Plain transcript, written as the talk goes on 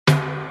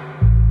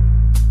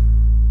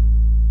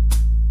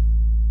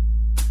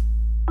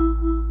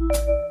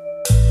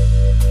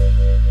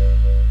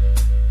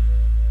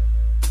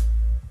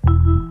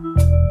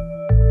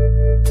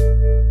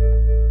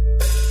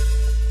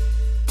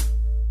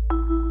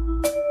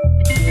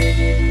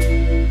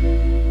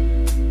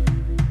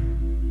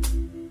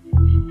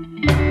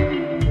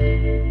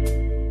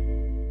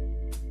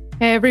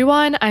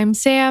everyone, I'm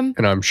Sam.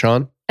 And I'm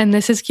Sean. And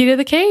this is Key to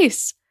the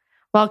Case.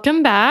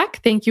 Welcome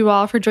back. Thank you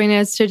all for joining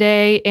us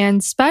today.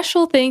 And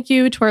special thank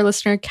you to our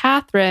listener,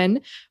 Catherine,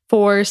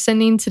 for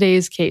sending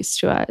today's case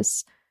to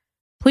us.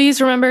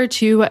 Please remember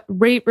to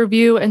rate,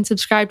 review, and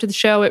subscribe to the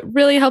show. It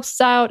really helps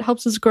us out,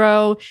 helps us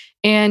grow.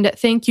 And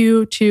thank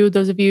you to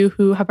those of you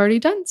who have already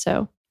done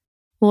so.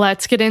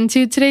 Let's get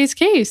into today's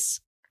case.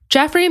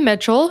 Jeffrey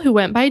Mitchell, who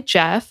went by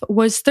Jeff,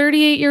 was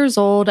 38 years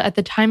old at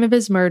the time of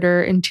his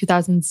murder in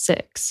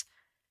 2006.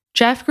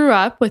 Jeff grew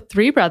up with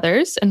 3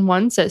 brothers and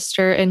 1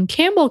 sister in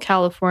Campbell,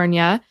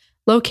 California,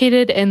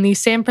 located in the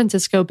San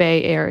Francisco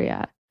Bay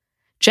Area.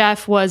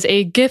 Jeff was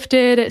a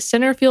gifted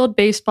center field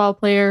baseball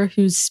player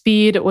whose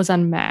speed was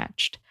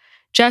unmatched.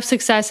 Jeff's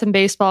success in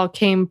baseball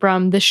came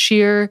from the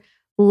sheer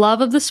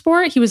love of the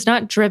sport. He was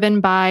not driven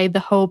by the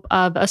hope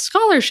of a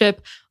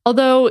scholarship,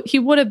 although he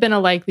would have been a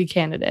likely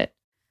candidate.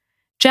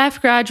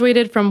 Jeff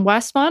graduated from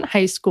Westmont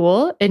High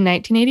School in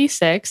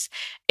 1986,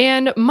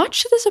 and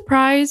much to the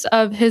surprise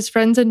of his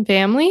friends and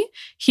family,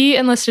 he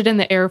enlisted in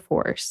the Air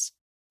Force.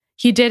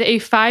 He did a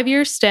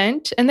 5-year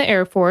stint in the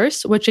Air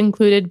Force, which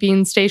included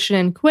being stationed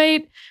in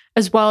Kuwait,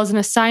 as well as an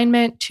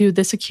assignment to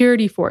the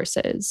security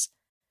forces.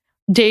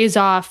 Days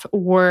off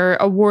were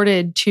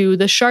awarded to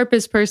the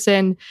sharpest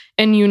person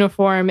in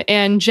uniform,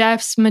 and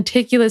Jeff's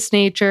meticulous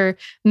nature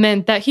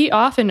meant that he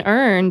often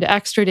earned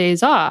extra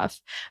days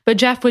off. But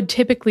Jeff would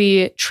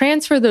typically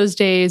transfer those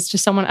days to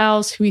someone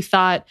else who he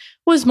thought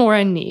was more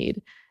in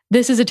need.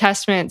 This is a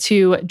testament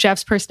to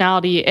Jeff's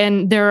personality,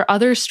 and there are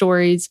other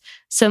stories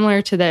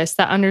similar to this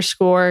that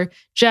underscore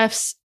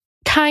Jeff's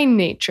kind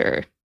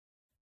nature.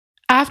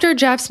 After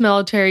Jeff's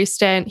military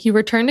stint, he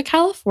returned to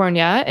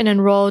California and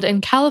enrolled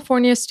in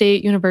California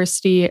State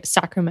University,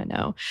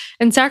 Sacramento.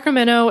 And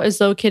Sacramento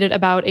is located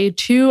about a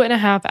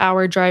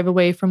 2.5-hour drive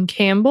away from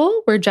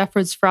Campbell, where Jeff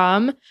was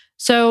from.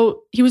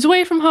 So he was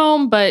away from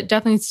home, but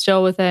definitely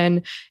still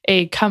within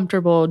a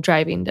comfortable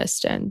driving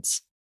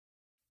distance.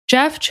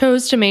 Jeff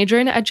chose to major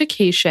in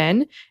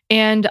education,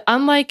 and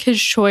unlike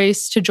his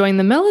choice to join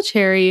the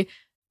military,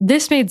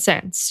 this made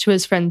sense to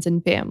his friends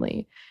and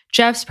family.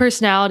 Jeff's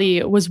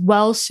personality was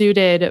well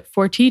suited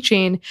for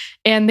teaching,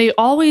 and they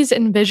always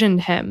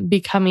envisioned him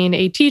becoming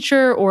a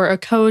teacher or a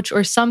coach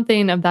or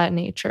something of that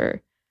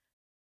nature.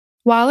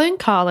 While in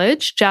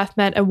college, Jeff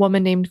met a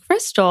woman named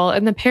Crystal,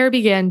 and the pair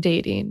began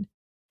dating.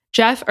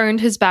 Jeff earned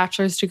his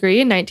bachelor's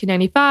degree in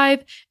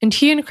 1995, and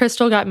he and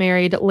Crystal got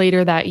married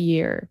later that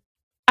year.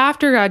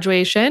 After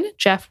graduation,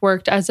 Jeff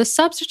worked as a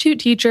substitute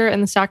teacher in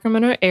the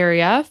Sacramento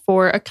area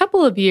for a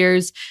couple of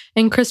years,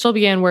 and Crystal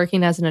began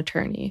working as an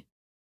attorney.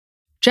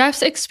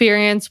 Jeff's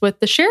experience with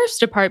the Sheriff's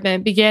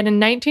Department began in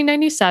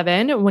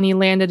 1997 when he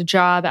landed a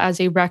job as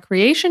a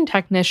recreation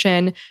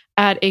technician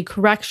at a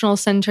correctional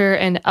center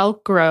in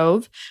Elk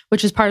Grove,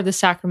 which is part of the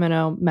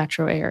Sacramento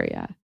metro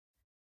area.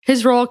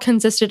 His role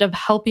consisted of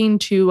helping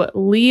to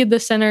lead the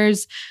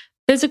center's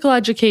physical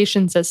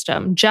education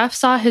system. Jeff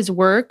saw his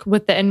work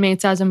with the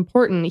inmates as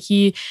important.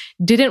 He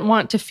didn't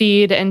want to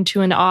feed into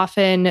an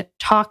often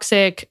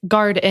toxic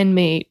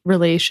guard-inmate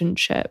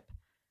relationship.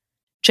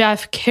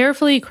 Jeff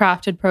carefully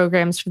crafted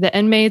programs for the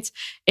inmates,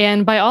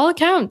 and by all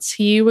accounts,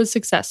 he was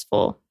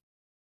successful.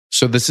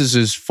 So this is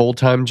his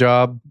full-time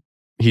job?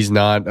 He's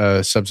not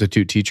a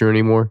substitute teacher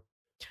anymore?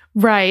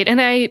 Right. And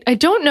I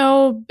don't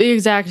know the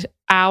exact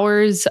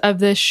hours of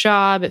this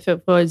job, if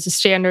it was a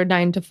standard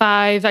 9 to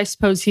 5. I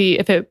suppose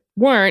if it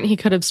weren't, he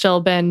could have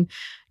still been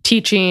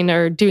teaching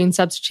or doing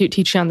substitute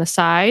teaching on the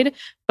side.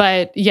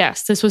 But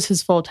yes, this was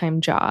his full-time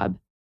job.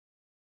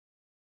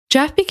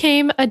 Jeff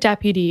became a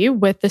deputy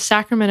with the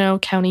Sacramento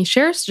County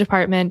Sheriff's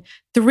Department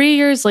 3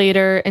 years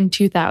later in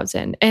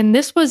 2000. And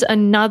this was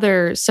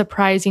another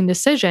surprising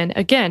decision.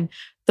 Again,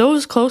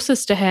 those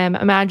closest to him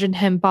imagined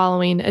him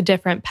following a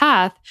different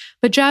path,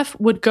 but Jeff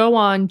would go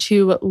on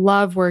to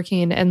love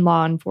working in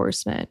law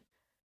enforcement.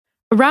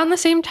 Around the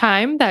same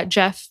time that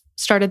Jeff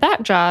started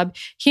that job,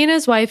 he and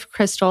his wife,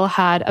 Crystal,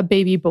 had a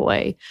baby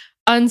boy.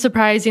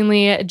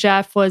 Unsurprisingly,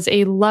 Jeff was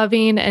a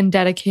loving and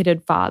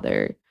dedicated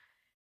father.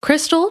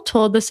 Crystal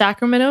told the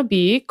Sacramento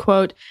Bee,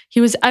 quote,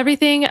 "He was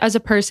everything as a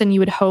person you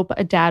would hope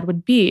a dad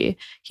would be.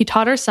 He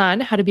taught our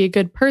son how to be a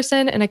good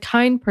person and a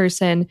kind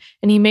person,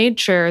 and he made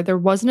sure there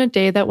wasn't a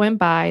day that went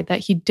by that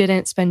he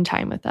didn't spend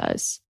time with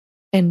us."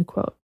 End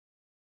quote.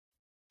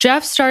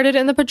 Jeff started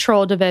in the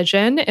patrol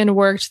division and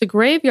worked the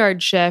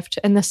graveyard shift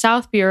in the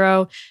South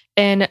Bureau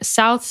in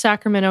South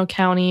Sacramento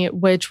County,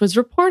 which was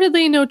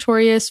reportedly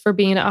notorious for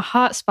being a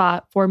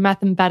hotspot for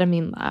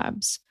methamphetamine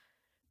labs.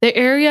 The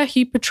area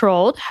he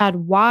patrolled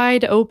had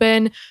wide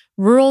open,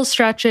 rural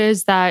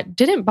stretches that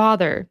didn't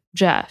bother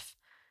Jeff.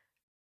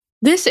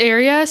 This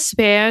area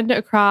spanned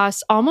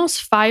across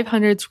almost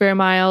 500 square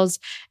miles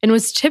and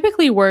was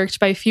typically worked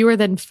by fewer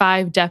than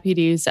 5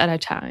 deputies at a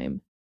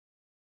time.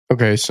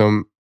 Okay, so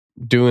I'm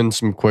doing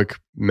some quick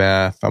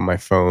math on my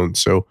phone.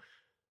 So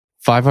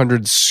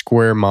 500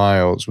 square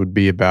miles would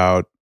be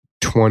about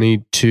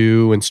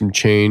 22 and some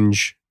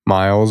change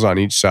miles on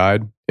each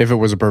side, if it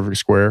was a perfect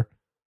square.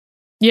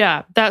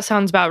 Yeah, that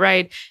sounds about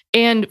right.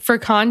 And for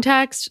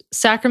context,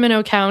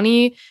 Sacramento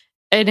County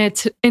in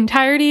its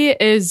entirety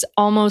is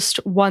almost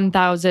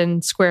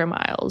 1,000 square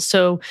miles.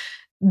 So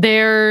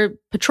their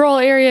patrol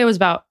area was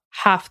about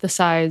half the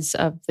size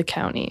of the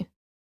county.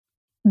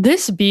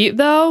 This beat,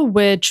 though,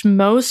 which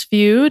most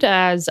viewed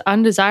as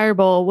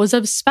undesirable, was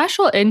of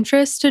special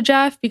interest to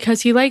Jeff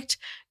because he liked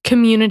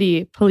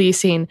community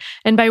policing.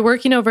 And by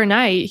working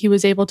overnight, he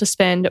was able to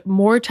spend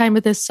more time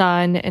with his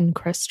son and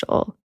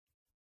Crystal.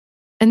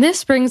 And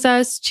this brings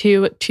us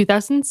to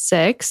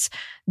 2006.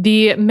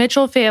 The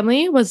Mitchell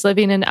family was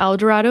living in El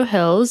Dorado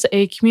Hills,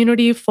 a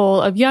community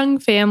full of young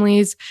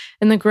families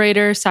in the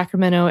greater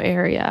Sacramento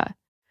area.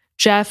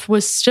 Jeff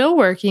was still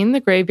working the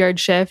graveyard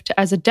shift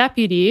as a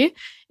deputy,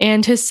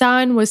 and his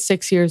son was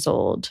 6 years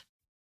old.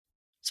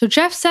 So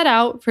Jeff set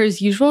out for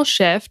his usual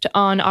shift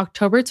on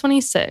October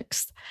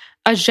 26th.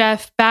 As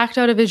Jeff backed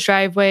out of his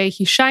driveway,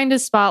 he shined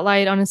his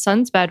spotlight on his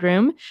son's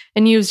bedroom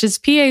and used his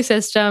PA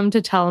system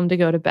to tell him to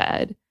go to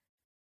bed.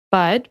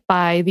 But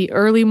by the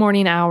early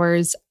morning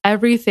hours,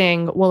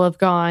 everything will have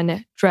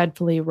gone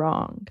dreadfully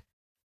wrong.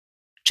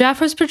 Jeff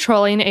was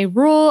patrolling a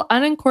rural,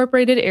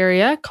 unincorporated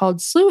area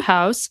called Slough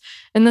House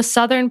in the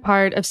southern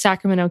part of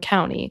Sacramento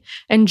County.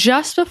 And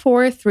just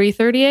before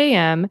 3:30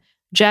 a.m.,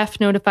 Jeff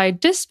notified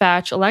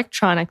dispatch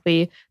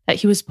electronically that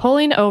he was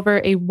pulling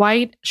over a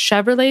white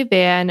Chevrolet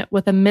van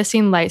with a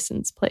missing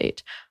license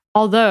plate,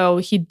 although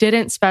he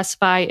didn't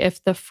specify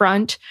if the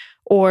front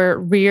or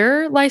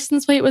rear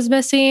license plate was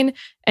missing.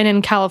 And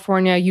in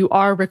California, you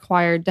are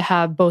required to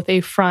have both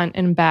a front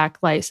and back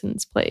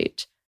license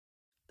plate.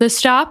 The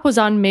stop was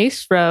on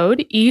Mace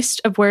Road,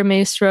 east of where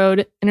Mace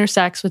Road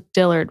intersects with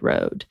Dillard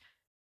Road.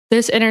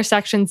 This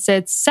intersection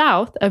sits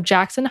south of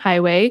Jackson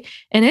Highway,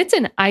 and it's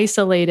an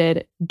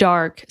isolated,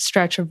 dark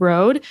stretch of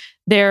road.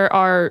 There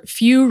are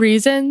few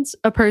reasons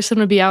a person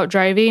would be out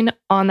driving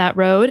on that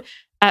road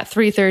at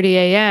 3:30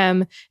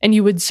 a.m., and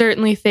you would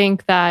certainly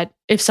think that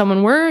if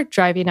someone were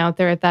driving out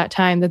there at that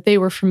time, that they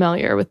were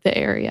familiar with the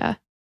area.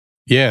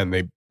 Yeah, and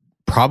they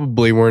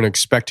probably weren't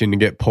expecting to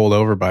get pulled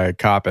over by a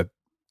cop at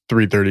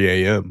 3:30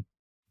 a.m.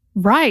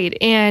 Right.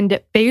 And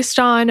based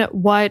on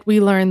what we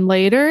learned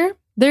later,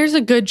 there's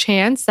a good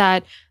chance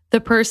that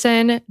the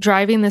person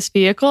driving this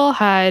vehicle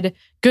had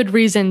good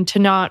reason to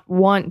not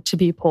want to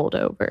be pulled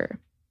over.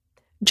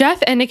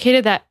 Jeff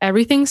indicated that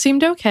everything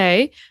seemed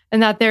okay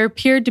and that there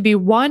appeared to be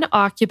one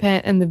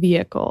occupant in the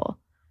vehicle.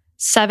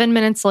 7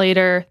 minutes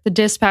later, the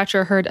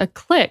dispatcher heard a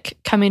click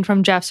coming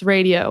from Jeff's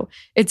radio.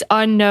 It's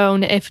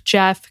unknown if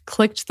Jeff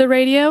clicked the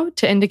radio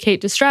to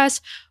indicate distress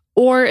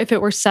or if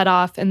it were set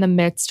off in the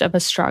midst of a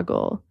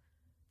struggle.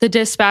 The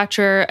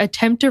dispatcher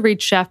attempted to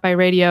reach Jeff by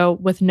radio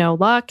with no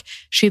luck.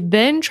 She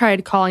then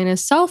tried calling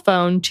his cell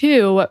phone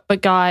too,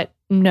 but got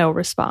no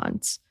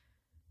response.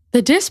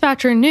 The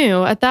dispatcher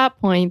knew at that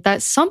point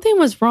that something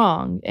was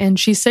wrong, and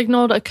she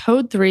signaled a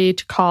code 3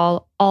 to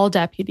call all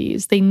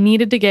deputies. They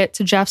needed to get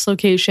to Jeff's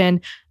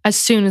location as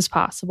soon as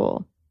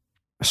possible.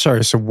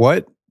 Sorry, so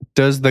what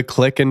does the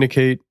click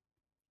indicate?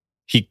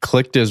 He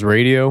clicked his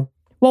radio?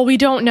 Well, we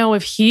don't know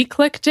if he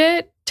clicked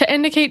it to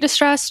indicate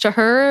distress to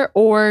her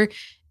or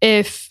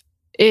if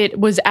it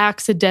was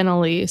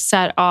accidentally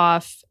set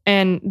off.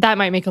 And that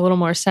might make a little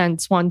more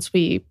sense once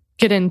we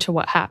get into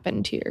what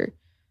happened here.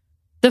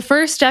 The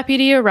first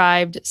deputy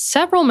arrived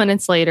several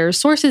minutes later.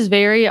 Sources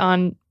vary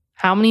on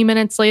how many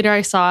minutes later.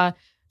 I saw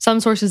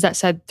some sources that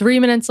said 3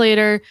 minutes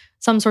later,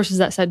 some sources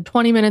that said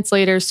 20 minutes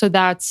later, so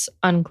that's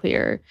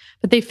unclear.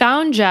 But they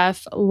found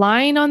Jeff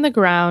lying on the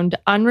ground,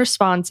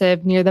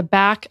 unresponsive, near the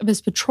back of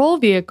his patrol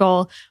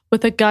vehicle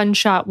with a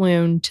gunshot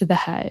wound to the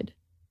head.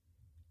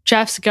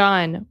 Jeff's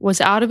gun was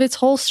out of its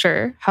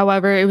holster.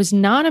 However, it was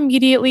not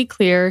immediately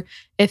clear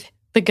if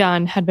the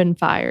gun had been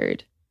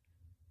fired.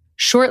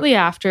 Shortly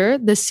after,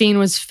 the scene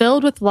was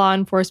filled with law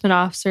enforcement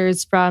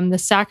officers from the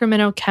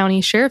Sacramento County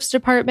Sheriff's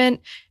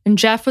Department, and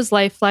Jeff was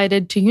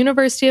life-flighted to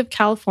University of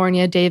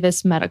California,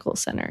 Davis Medical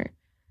Center.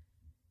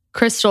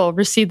 Crystal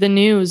received the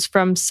news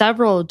from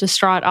several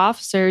distraught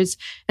officers,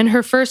 and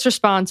her first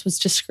response was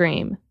to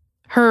scream.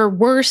 Her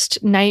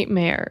worst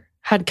nightmare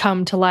had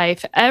come to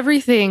life.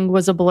 Everything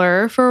was a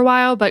blur for a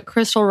while, but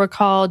Crystal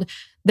recalled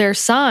their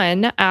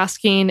son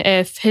asking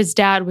if his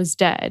dad was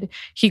dead.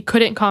 He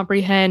couldn't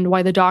comprehend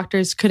why the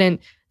doctors couldn't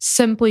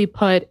simply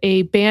put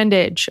a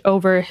bandage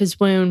over his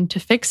wound to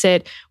fix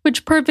it,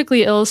 which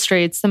perfectly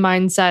illustrates the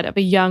mindset of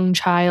a young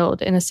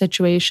child in a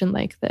situation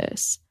like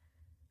this.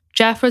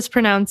 Jeff was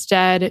pronounced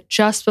dead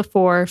just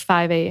before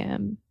 5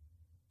 a.m.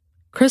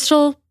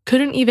 Crystal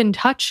couldn't even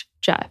touch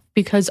Jeff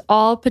because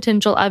all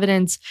potential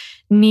evidence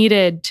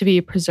needed to be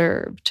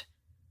preserved.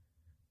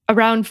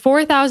 Around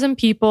 4,000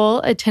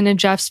 people attended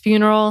Jeff's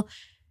funeral,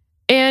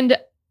 and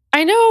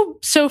I know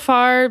so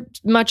far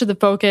much of the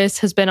focus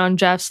has been on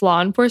Jeff's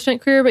law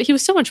enforcement career, but he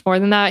was so much more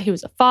than that. He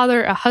was a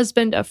father, a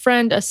husband, a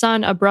friend, a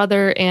son, a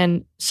brother,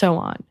 and so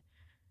on.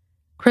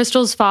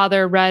 Crystal's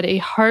father read a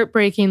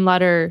heartbreaking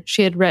letter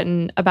she had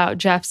written about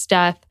Jeff's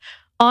death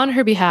on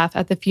her behalf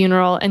at the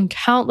funeral, and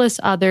countless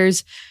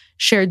others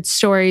shared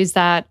stories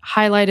that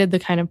highlighted the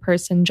kind of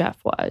person Jeff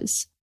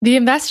was. The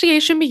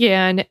investigation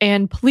began,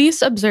 and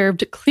police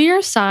observed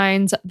clear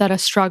signs that a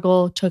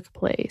struggle took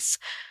place.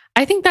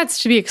 I think that's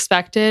to be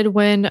expected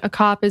when a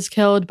cop is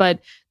killed, but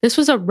this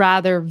was a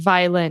rather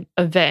violent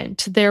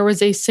event. There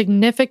was a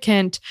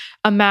significant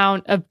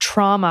amount of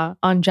trauma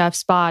on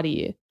Jeff's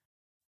body.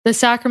 The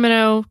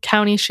Sacramento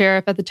County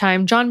Sheriff at the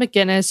time, John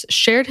McGinnis,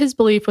 shared his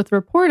belief with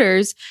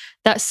reporters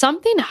that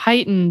something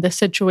heightened the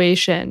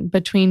situation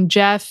between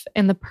Jeff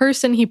and the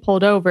person he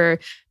pulled over,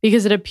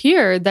 because it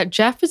appeared that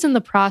Jeff was in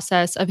the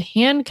process of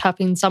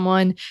handcuffing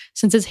someone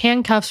since his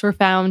handcuffs were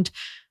found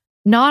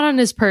not on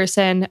his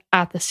person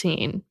at the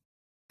scene.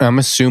 I'm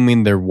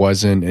assuming there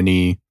wasn't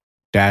any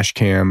dash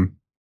cam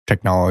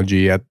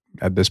technology at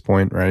this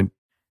point, right?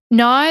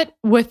 Not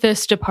with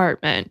this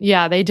department.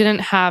 Yeah, they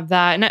didn't have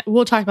that. And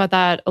we'll talk about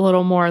that a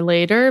little more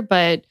later,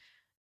 but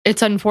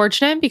it's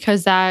unfortunate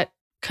because that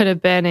could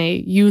have been a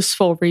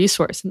useful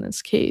resource in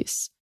this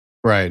case.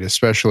 Right,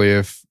 especially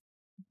if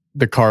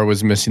the car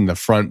was missing the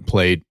front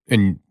plate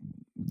and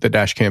the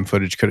dash cam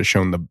footage could have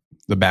shown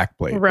the back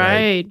plate.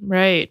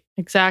 Right.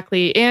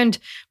 Exactly. And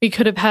we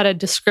could have had a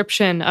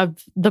description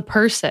of the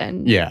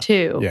person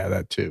too. Yeah,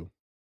 that too.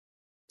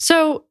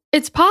 So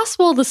it's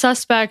possible the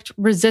suspect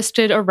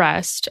resisted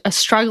arrest, a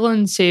struggle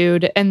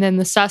ensued, and then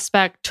the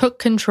suspect took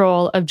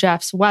control of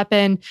Jeff's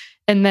weapon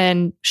and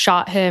then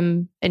shot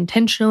him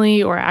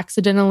intentionally or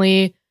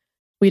accidentally.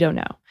 We don't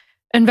know.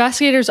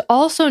 Investigators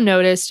also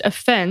noticed a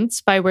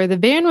fence by where the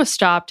van was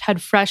stopped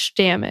had fresh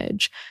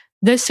damage.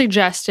 This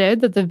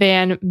suggested that the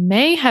van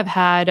may have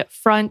had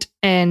front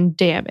end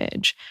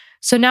damage.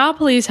 So now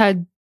police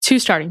had two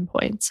starting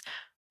points.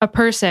 A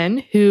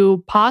person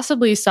who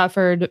possibly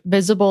suffered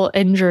visible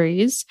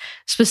injuries,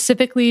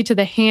 specifically to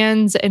the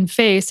hands and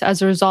face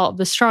as a result of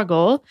the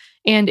struggle,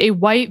 and a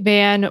white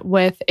van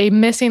with a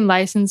missing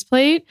license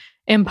plate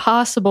and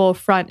possible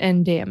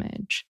front-end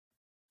damage.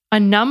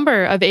 A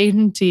number of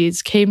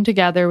agencies came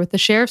together with the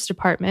Sheriff's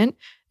Department,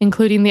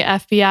 including the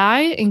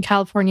FBI and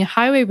California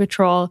Highway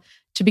Patrol,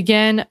 to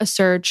begin a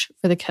search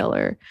for the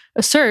killer,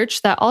 a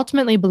search that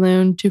ultimately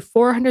ballooned to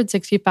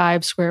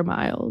 465 square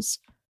miles.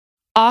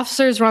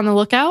 Officers were on the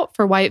lookout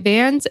for white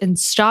vans and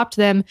stopped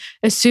them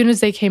as soon as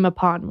they came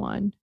upon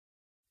one.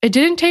 It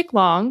didn't take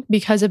long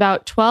because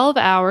about 12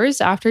 hours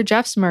after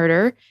Jeff's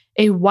murder,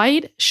 a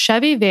white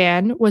Chevy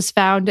van was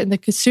found in the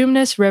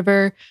Cosumnes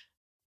River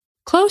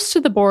close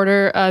to the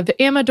border of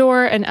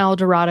Amador and El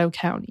Dorado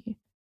County.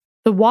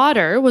 The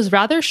water was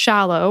rather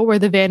shallow where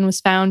the van was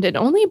found, and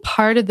only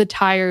part of the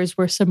tires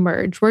were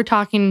submerged. We're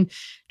talking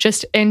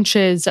just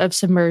inches of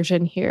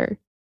submersion here.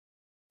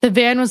 The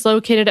van was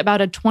located about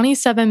a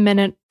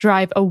 27-minute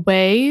drive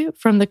away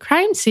from the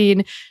crime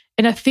scene,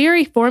 and a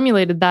theory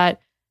formulated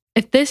that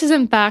if this is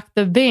in fact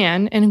the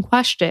van in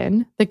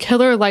question, the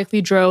killer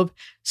likely drove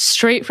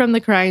straight from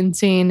the crime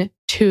scene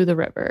to the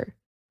river.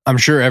 I'm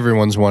sure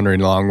everyone's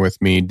wondering along with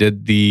me,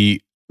 did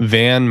the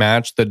van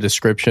match the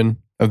description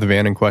of the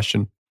van in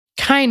question?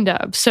 Kind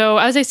of. So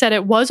as I said,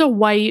 it was a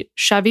white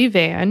Chevy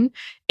van,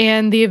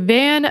 and the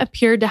van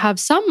appeared to have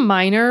some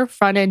minor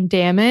front-end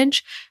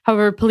damage.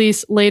 However,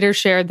 police later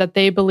shared that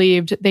they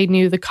believed they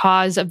knew the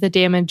cause of the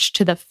damage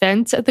to the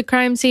fence at the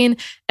crime scene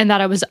and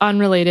that it was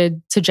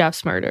unrelated to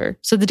Jeff's murder.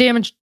 So the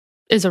damage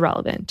is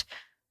irrelevant.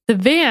 The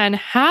van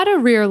had a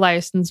rear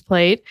license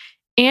plate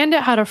and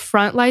it had a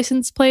front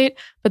license plate,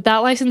 but that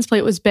license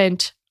plate was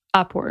bent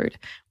upward.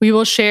 We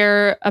will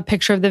share a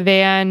picture of the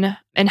van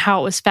and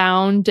how it was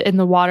found in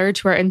the water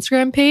to our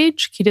Instagram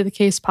page, Key to the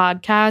Case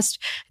Podcast.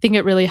 I think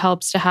it really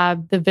helps to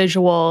have the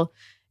visual.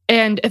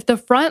 And if the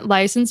front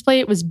license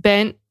plate was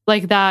bent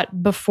like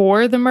that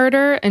before the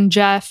murder and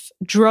Jeff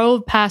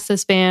drove past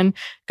this van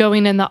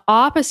going in the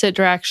opposite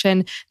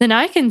direction, then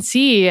I can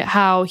see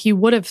how he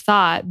would have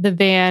thought the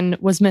van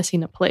was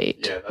missing a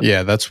plate.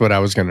 Yeah, that's what I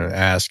was going to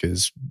ask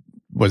is,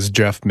 was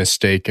Jeff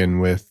mistaken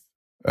with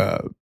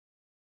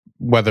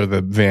whether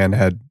the van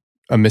had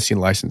a missing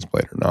license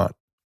plate or not?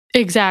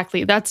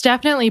 Exactly. That's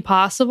definitely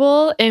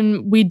possible.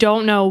 And we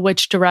don't know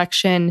which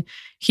direction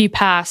he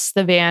passed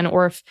the van,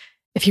 or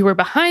if he were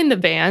behind the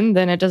van,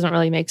 then it doesn't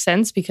really make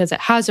sense because it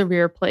has a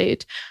rear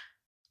plate.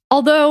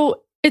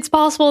 Although it's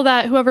possible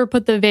that whoever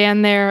put the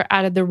van there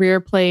added the rear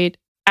plate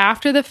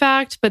after the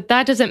fact, but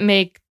that doesn't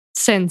make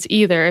sense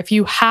either. If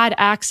you had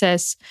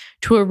access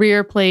to a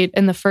rear plate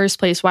in the first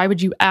place, why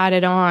would you add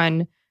it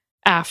on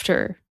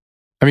after?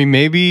 I mean,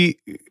 maybe.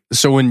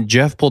 So when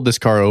Jeff pulled this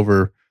car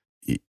over,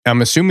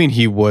 I'm assuming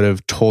he would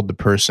have told the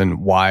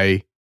person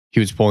why he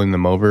was pulling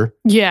them over.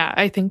 Yeah,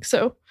 I think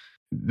so.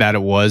 That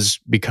it was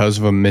because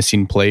of a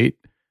missing plate.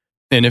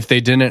 And if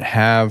they didn't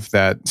have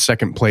that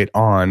second plate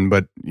on,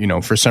 but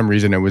for some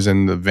reason it was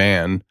in the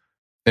van,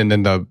 and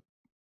then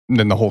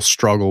the whole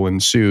struggle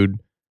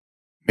ensued,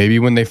 maybe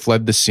when they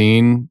fled the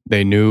scene,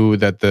 they knew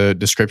that the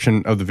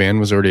description of the van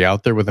was already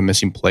out there with a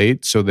missing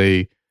plate, so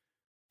they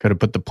could have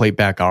put the plate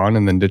back on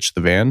and then ditched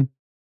the van.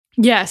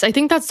 Yes, I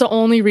think that's the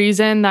only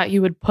reason that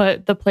you would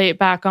put the plate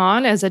back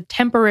on, as a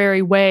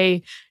temporary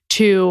way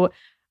to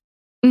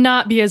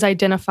not be as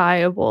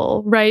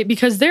identifiable, right?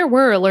 Because there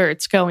were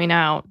alerts going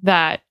out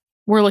that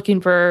were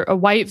looking for a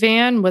white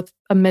van with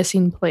a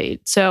missing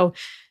plate. So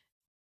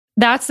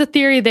that's the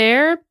theory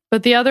there.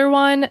 But the other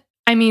one,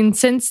 I mean,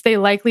 since they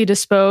likely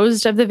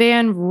disposed of the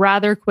van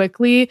rather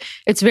quickly,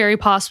 it's very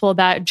possible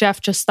that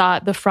Jeff just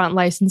thought the front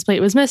license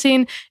plate was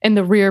missing and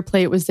the rear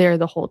plate was there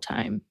the whole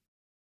time.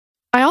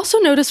 I also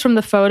noticed from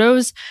the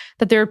photos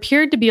that there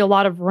appeared to be a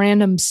lot of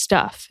random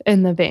stuff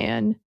in the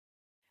van.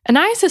 And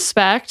I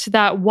suspect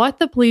that what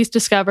the police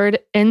discovered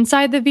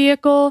inside the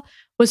vehicle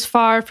was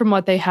far from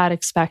what they had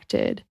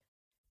expected.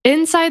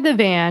 Inside the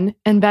van,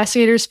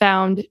 investigators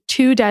found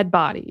 2 dead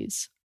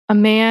bodies, a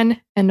man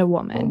and a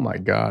woman. Oh my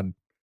God.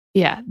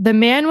 Yeah, the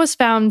man was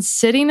found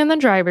sitting in the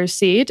driver's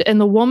seat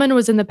and the woman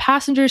was in the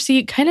passenger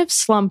seat, kind of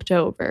slumped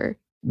over.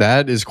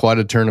 That is quite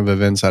a turn of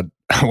events that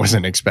I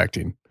wasn't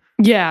expecting.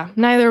 Yeah,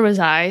 neither was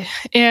I.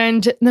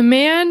 And the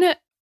man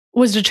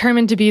was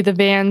determined to be the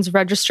van's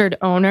registered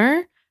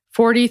owner,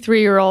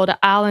 43-year-old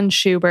Alan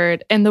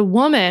Schubert, and the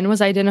woman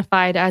was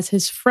identified as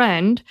his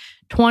friend,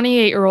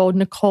 28-year-old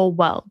Nicole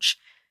Welch.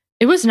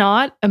 It was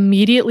not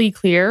immediately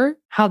clear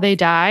how they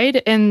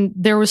died, and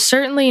there was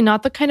certainly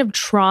not the kind of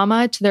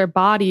trauma to their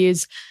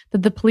bodies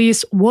that the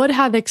police would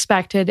have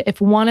expected if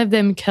one of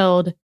them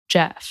killed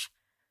Jeff.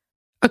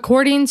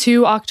 According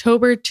to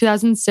October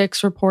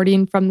 2006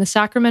 reporting from the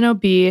Sacramento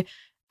Bee,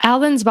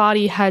 Alan's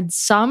body had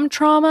some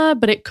trauma,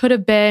 but it could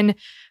have been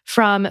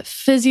from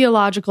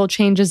physiological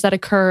changes that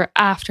occur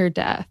after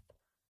death.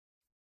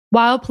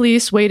 While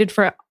police waited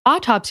for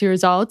autopsy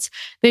results,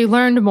 they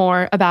learned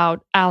more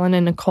about Alan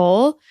and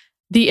Nicole.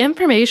 The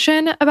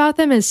information about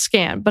them is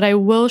scant, but I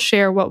will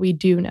share what we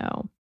do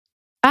know.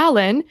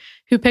 Alan,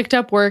 who picked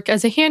up work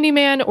as a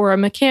handyman or a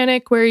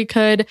mechanic where he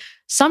could,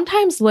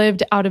 sometimes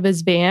lived out of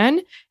his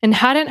van and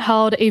hadn't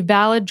held a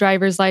valid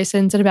driver's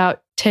license in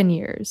about 10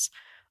 years.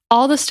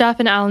 All the stuff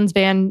in Alan's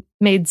van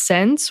made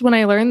sense when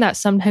I learned that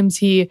sometimes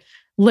he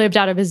lived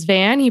out of his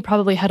van. He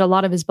probably had a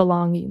lot of his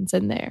belongings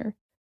in there.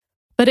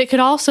 But it could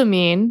also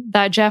mean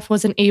that Jeff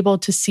wasn't able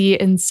to see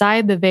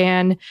inside the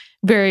van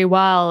very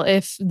well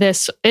if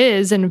this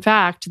is, in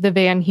fact, the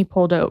van he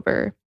pulled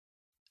over.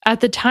 At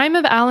the time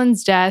of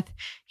Alan's death,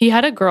 he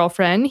had a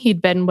girlfriend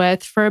he'd been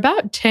with for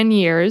about 10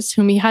 years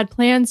whom he had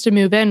plans to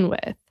move in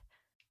with.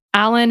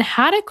 Alan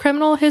had a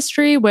criminal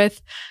history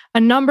with a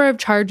number of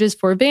charges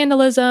for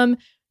vandalism,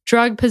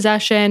 drug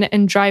possession,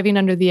 and driving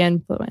under the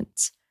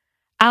influence.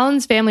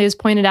 Alan's family has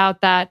pointed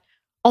out that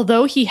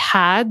although he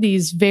had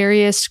these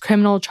various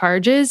criminal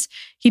charges,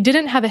 he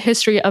didn't have a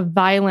history of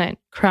violent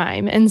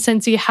crime. And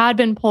since he had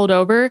been pulled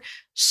over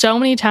so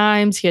many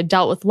times, he had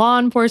dealt with law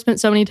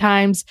enforcement so many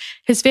times,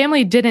 his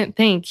family didn't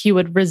think he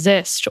would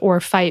resist or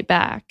fight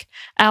back.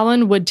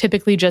 Alan would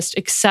typically just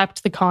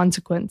accept the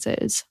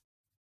consequences.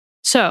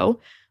 So,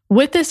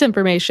 with this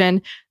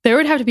information, there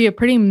would have to be a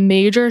pretty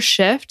major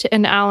shift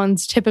in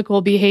Alan's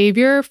typical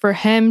behavior for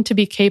him to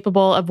be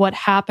capable of what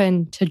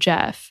happened to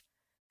Jeff.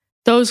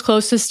 Those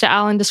closest to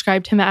Alan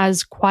described him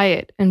as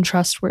quiet and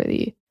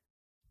trustworthy.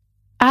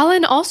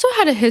 Alan also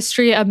had a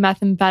history of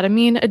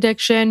methamphetamine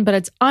addiction, but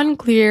it's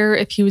unclear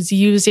if he was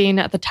using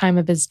at the time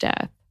of his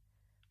death.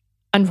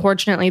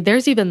 Unfortunately,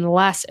 there's even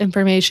less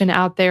information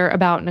out there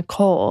about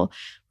Nicole.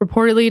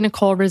 Reportedly,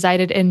 Nicole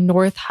resided in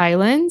North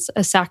Highlands,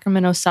 a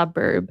Sacramento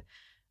suburb.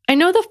 I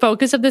know the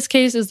focus of this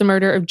case is the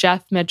murder of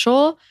Jeff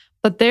Mitchell,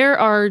 but there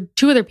are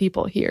 2 other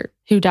people here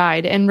who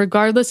died, and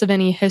regardless of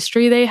any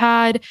history they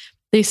had,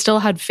 they still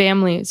had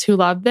families who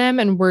loved them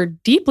and were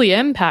deeply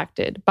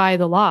impacted by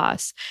the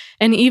loss.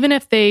 And even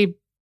if they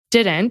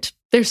didn't,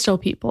 they're still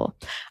people.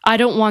 I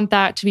don't want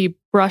that to be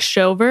brushed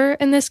over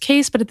in this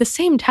case, but at the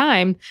same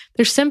time,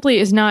 there simply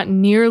is not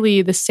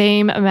nearly the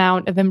same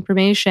amount of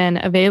information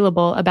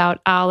available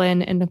about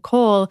Alan and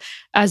Nicole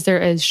as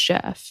there is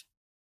Jeff.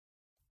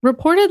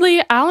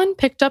 Reportedly, Alan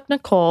picked up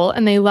Nicole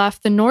and they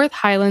left the North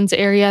Highlands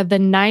area the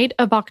night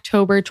of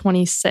October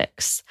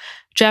 26th.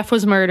 Jeff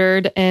was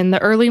murdered in the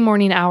early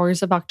morning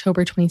hours of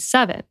October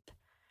 27th.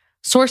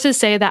 Sources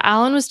say that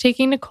Alan was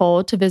taking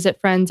Nicole to visit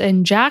friends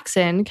in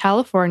Jackson,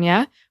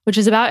 California, which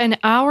is about an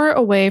hour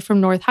away from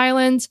North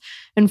Highlands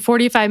and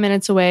 45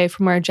 minutes away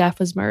from where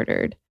Jeff was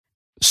murdered.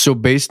 So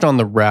based on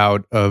the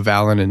route of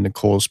Alan and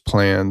Nicole's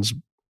plans,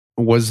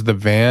 was the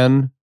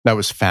van that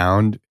was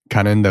found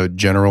kind of in the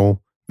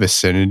general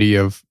vicinity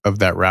of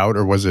that route,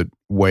 or was it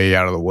way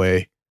out of the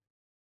way?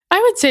 I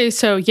would say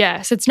so,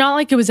 yes. It's not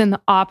like it was in the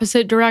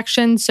opposite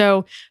direction.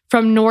 So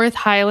from North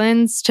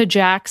Highlands to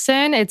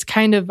Jackson, it's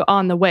kind of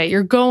on the way.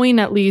 You're going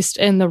at least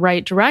in the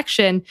right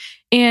direction.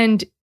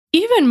 And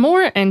even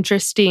more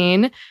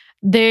interesting,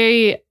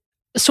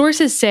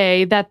 sources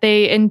say that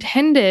they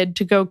intended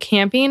to go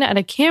camping at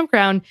a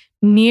campground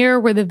near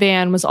where the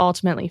van was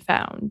ultimately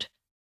found.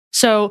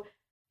 So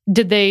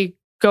did they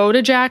go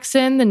to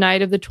Jackson the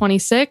night of the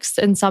 26th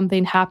and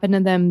something happened to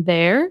them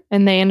there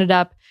and they ended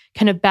up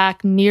kind of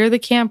back near the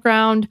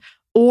campground?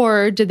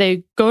 Or did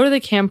they go to the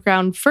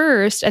campground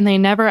first and they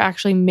never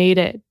actually made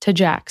it to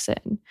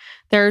Jackson?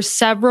 There are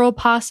several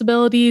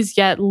possibilities,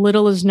 yet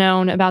little is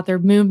known about their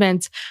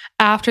movements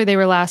after they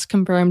were last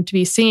confirmed to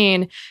be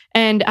seen.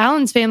 And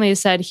Alan's family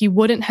has said he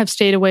wouldn't have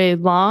stayed away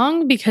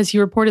long because he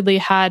reportedly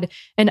had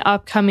an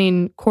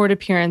upcoming court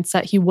appearance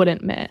that he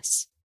wouldn't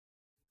miss.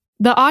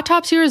 The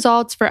autopsy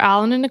results for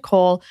Alan and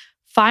Nicole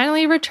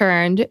finally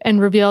returned and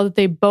revealed that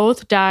they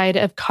both died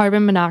of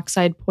carbon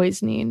monoxide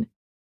poisoning.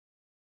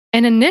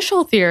 An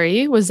initial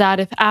theory was that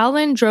if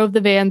Alan drove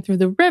the van through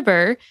the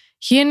river,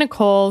 he and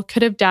Nicole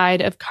could have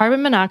died of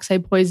carbon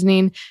monoxide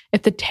poisoning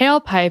if the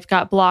tailpipe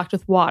got blocked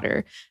with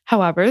water.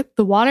 However,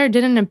 the water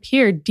didn't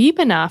appear deep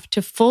enough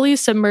to fully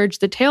submerge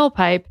the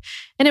tailpipe,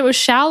 and it was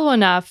shallow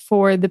enough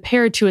for the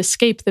pair to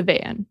escape the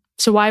van.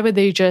 So why would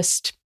they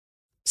just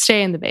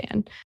stay in the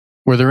van?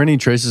 Were there any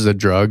traces of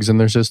drugs in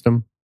their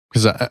system?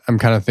 Because I'm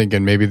kind of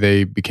thinking maybe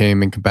they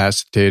became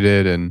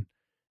incapacitated and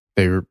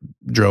they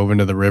drove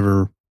into the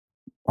river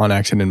on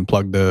accident and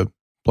plugged the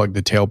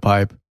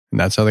tailpipe, and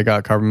that's how they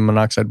got carbon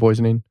monoxide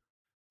poisoning?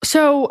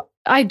 So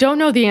I don't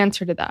know the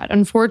answer to that.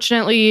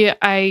 Unfortunately,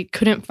 I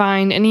couldn't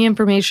find any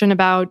information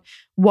about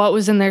what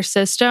was in their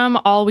system.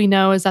 All we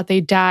know is that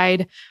they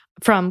died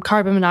from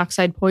carbon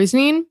monoxide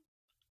poisoning.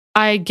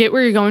 I get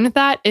where you're going with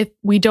that. If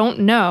we don't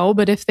know,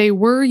 but if they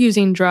were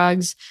using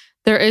drugs,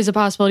 there is a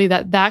possibility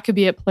that that could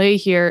be at play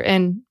here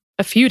in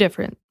a few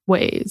different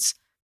ways.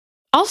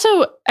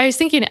 Also, I was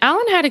thinking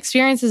Alan had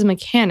experience as a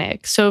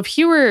mechanic. So if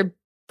he were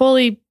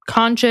fully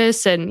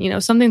conscious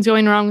and, something's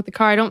going wrong with the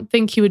car, I don't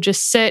think he would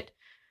just sit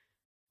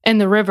in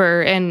the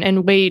river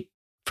and wait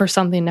for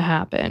something to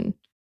happen.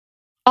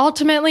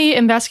 Ultimately,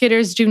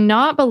 investigators do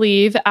not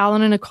believe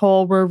Alan and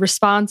Nicole were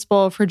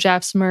responsible for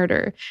Jeff's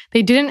murder.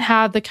 They didn't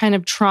have the kind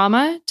of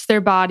trauma to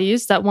their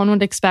bodies that one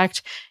would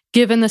expect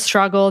given the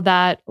struggle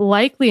that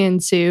likely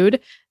ensued.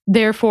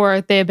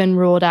 Therefore, they have been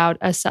ruled out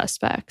as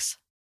suspects.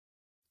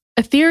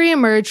 A theory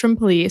emerged from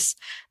police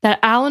that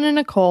Alan and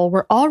Nicole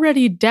were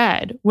already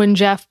dead when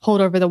Jeff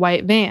pulled over the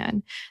white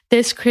van.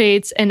 This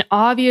creates an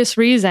obvious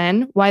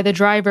reason why the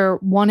driver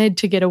wanted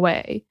to get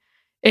away.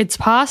 It's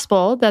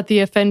possible that the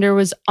offender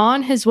was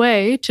on his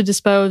way to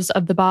dispose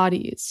of the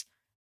bodies.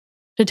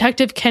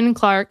 Detective Ken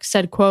Clark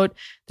said, quote,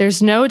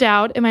 "There's no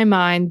doubt in my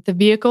mind the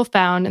vehicle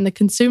found in the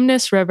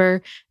Cosumnes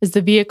River is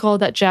the vehicle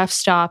that Jeff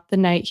stopped the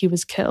night he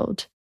was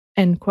killed,"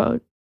 end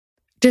quote.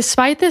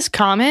 Despite this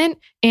comment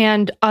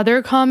and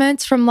other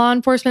comments from law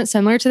enforcement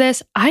similar to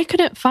this, I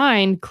couldn't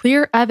find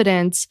clear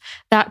evidence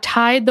that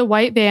tied the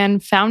white van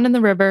found in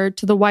the river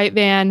to the white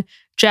van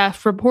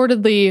Jeff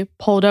reportedly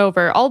pulled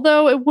over,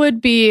 although it would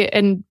be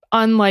an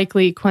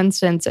unlikely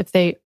coincidence if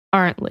they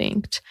aren't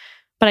linked.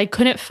 But I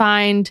couldn't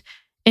find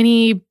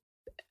any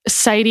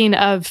citing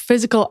of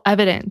physical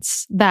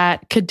evidence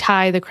that could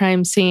tie the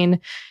crime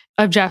scene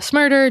of Jeff's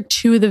murder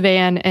to the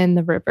van in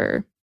the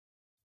river.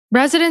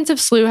 Residents of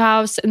Slough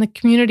House and the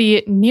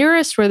community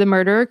nearest where the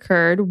murder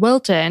occurred,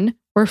 Wilton,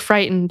 were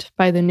frightened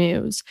by the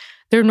news.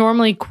 Their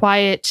normally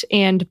quiet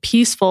and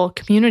peaceful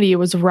community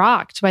was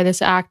rocked by this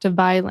act of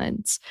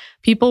violence.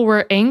 People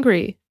were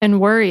angry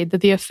and worried that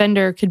the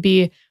offender could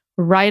be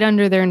right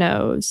under their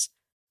nose.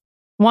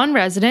 One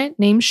resident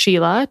named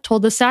Sheila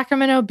told the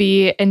Sacramento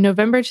Bee in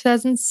November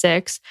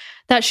 2006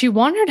 that she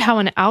wondered how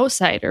an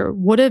outsider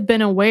would have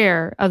been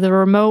aware of the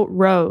remote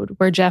road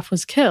where Jeff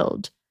was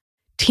killed.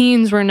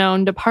 Teens were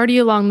known to party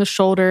along the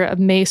shoulder of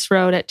Mace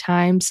Road at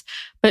times,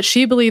 but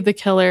she believed the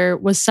killer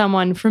was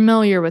someone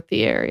familiar with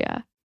the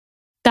area.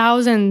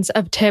 Thousands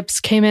of tips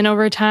came in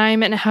over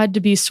time and had to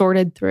be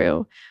sorted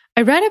through.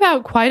 I read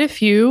about quite a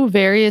few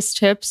various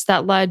tips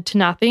that led to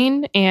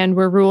nothing and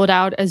were ruled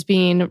out as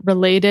being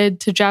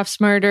related to Jeff's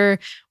murder.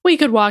 We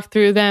could walk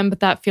through them, but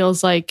that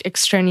feels like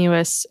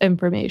extraneous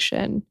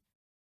information.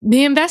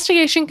 The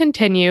investigation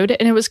continued,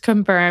 and it was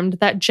confirmed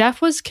that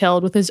Jeff was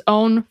killed with his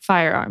own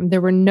firearm.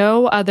 There were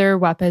no other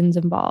weapons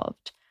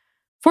involved.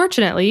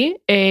 Fortunately,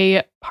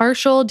 a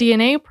partial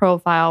DNA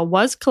profile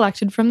was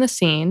collected from the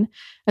scene,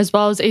 as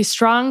well as a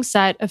strong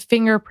set of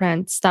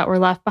fingerprints that were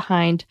left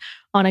behind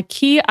on a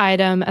key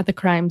item at the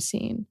crime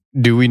scene.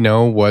 Do we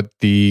know what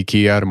the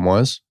key item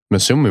was? I'm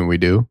assuming we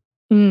do.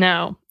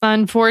 No.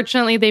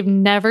 Unfortunately, they've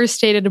never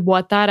stated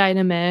what that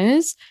item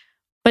is.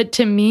 But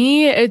to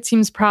me, it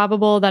seems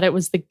probable that it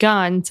was the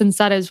gun, since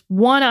that is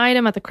one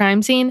item at the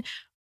crime scene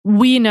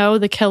we know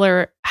the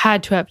killer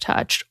had to have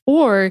touched,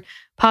 or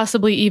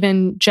possibly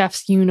even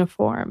Jeff's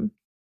uniform.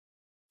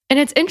 And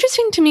it's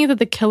interesting to me that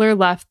the killer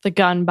left the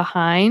gun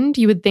behind.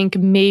 You would think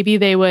maybe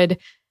they would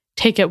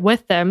take it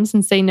with them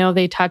since they know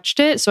they touched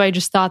it. So I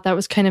just thought that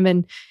was kind of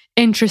an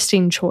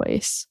interesting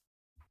choice.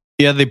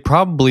 Yeah, they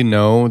probably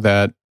know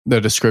that the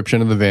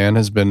description of the van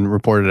has been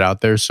reported out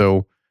there.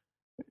 So,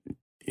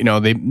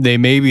 they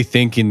may be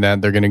thinking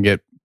that they're going to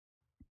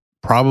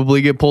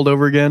probably get pulled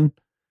over again.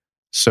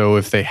 So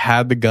if they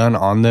had the gun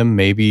on them,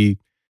 maybe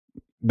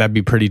that'd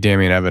be pretty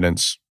damning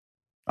evidence,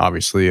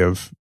 obviously,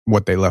 of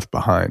what they left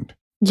behind.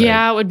 Right?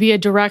 Yeah, it would be a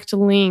direct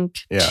link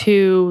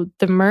to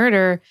the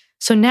murder.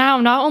 So now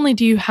not only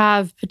do you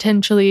have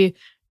potentially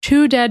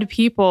 2 dead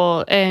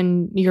people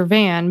in your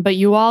van, but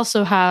you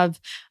also have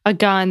a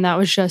gun that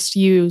was just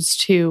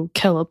used to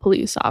kill a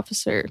police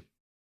officer.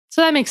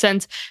 So that makes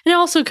sense. And it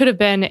also could have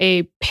been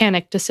a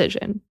panic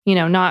decision,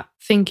 not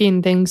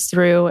thinking things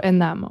through in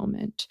that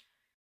moment.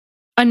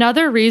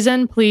 Another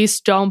reason police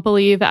don't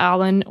believe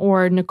Alan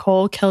or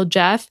Nicole killed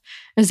Jeff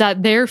is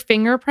that their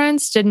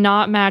fingerprints did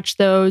not match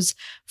those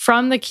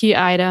from the key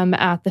item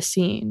at the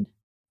scene.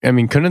 I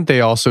mean, couldn't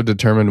they also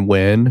determine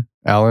when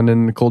Alan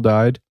and Nicole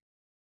died?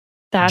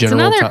 That's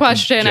another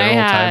question I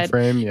had. Time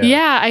frame?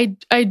 Yeah,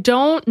 I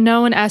don't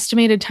know an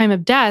estimated time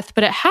of death,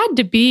 but it had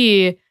to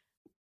be,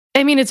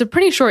 it's a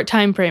pretty short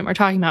time frame we're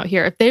talking about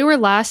here. If they were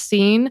last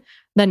seen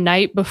the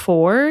night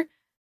before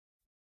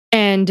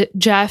and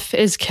Jeff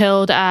is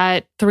killed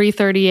at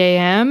 3:30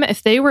 a.m.,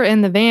 if they were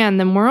in the van,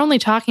 then we're only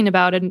talking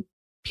about a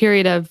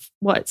period of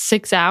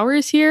 6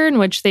 hours here in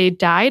which they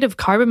died of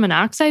carbon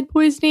monoxide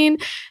poisoning.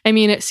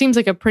 It seems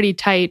like a pretty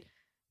tight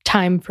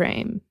time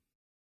frame.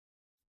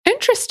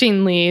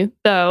 Interestingly,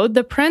 though,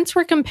 the prints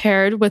were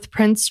compared with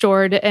prints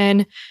stored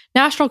in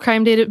national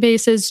crime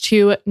databases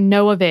to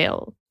no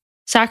avail.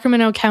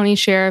 Sacramento County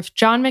Sheriff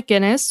John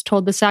McGinnis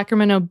told the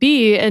Sacramento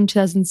Bee in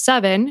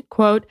 2007,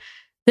 quote,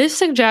 "This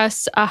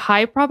suggests a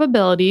high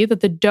probability that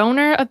the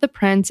donor of the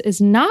prints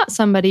is not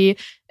somebody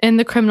in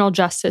the criminal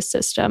justice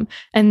system,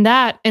 and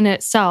that in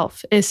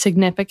itself is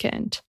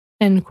significant,"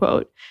 end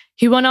quote.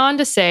 He went on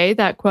to say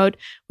that, quote,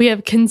 "We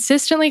have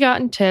consistently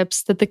gotten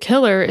tips that the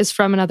killer is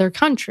from another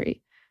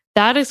country.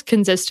 That is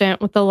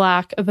consistent with the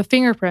lack of a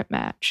fingerprint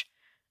match.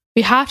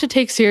 We have to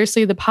take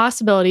seriously the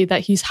possibility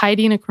that he's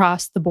hiding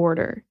across the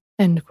border,"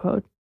 end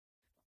quote.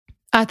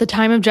 At the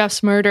time of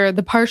Jeff's murder,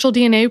 the partial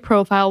DNA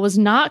profile was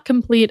not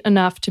complete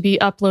enough to be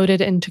uploaded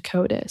into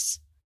CODIS.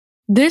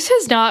 This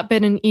has not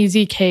been an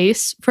easy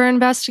case for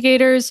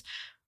investigators.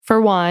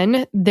 For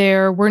one,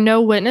 there were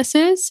no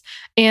witnesses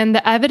and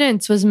the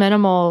evidence was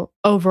minimal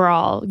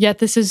overall. Yet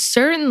this is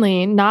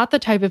certainly not the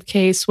type of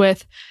case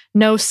with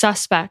no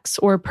suspects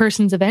or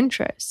persons of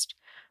interest.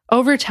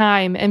 Over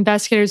time,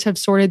 investigators have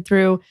sorted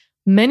through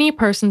many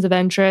persons of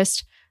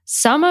interest,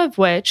 some of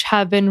which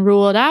have been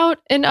ruled out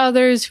and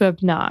others who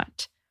have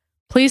not.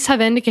 Police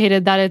have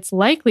indicated that it's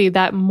likely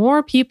that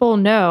more people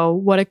know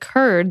what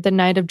occurred the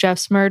night of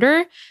Jeff's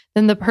murder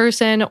than the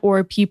person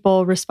or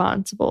people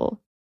responsible.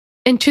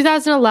 In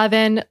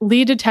 2011,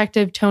 lead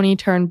detective Tony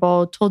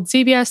Turnbull told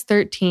CBS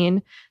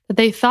 13 that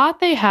they thought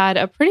they had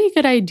a pretty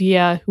good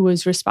idea who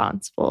was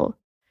responsible.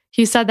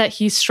 He said that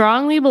he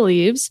strongly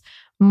believes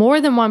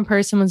more than one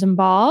person was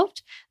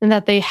involved and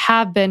that they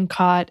have been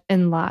caught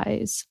in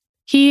lies.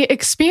 He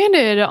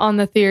expanded on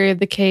the theory of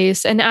the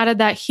case and added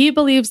that he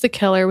believes the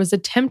killer was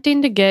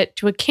attempting to get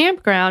to a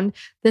campground,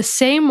 the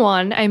same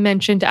one I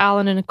mentioned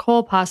Alan and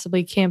Nicole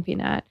possibly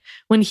camping at,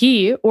 when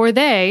he or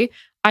they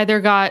either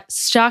got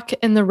stuck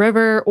in the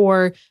river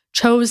or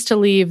chose to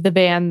leave the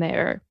van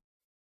there.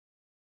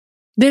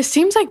 This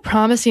seems like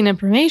promising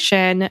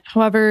information.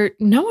 However,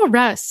 no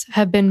arrests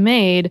have been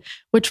made,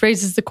 which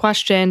raises the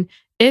question,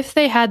 if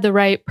they had the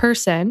right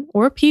person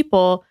or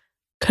people,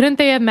 couldn't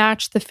they have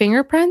matched the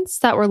fingerprints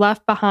that were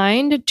left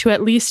behind to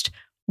at least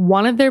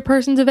one of their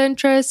persons of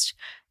interest?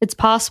 It's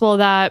possible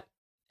that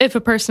if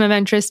a person of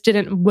interest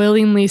didn't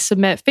willingly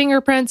submit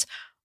fingerprints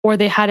or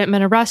they hadn't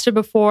been arrested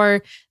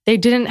before, they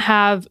didn't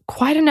have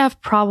quite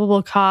enough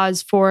probable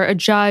cause for a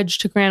judge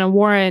to grant a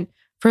warrant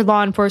for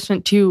law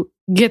enforcement to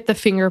get the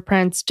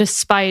fingerprints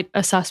despite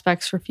a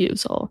suspect's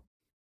refusal.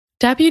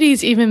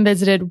 Deputies even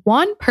visited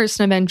one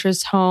person of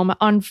interest's home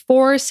on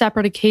 4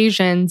 separate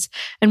occasions,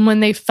 and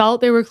when they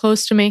felt they were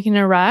close to making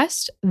an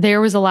arrest,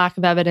 there was a lack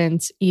of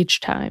evidence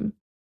each time.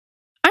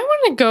 I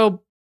want to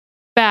go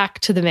back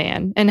to the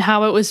van and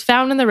how it was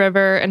found in the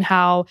river and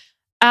how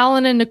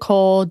Alan and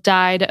Nicole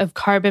died of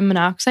carbon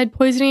monoxide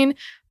poisoning,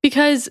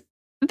 because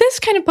this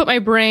kind of put my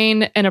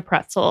brain in a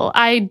pretzel.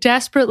 I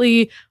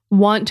desperately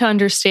want to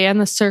understand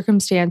the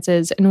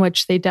circumstances in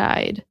which they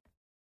died.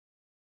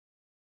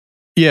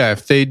 Yeah,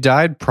 if they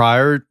died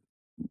prior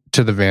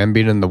to the van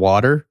being in the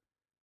water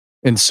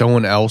and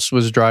someone else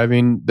was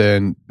driving,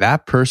 then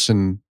that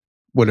person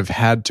would have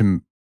had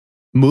to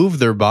move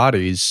their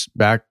bodies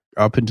back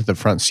up into the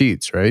front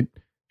seats, right?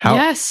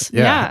 Yes.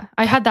 Yeah.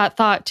 I had that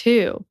thought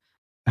too.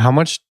 How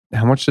much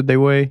did they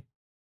weigh?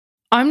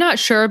 I'm not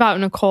sure about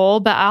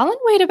Nicole, but Alan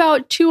weighed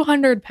about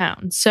 200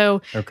 pounds.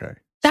 So okay.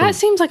 That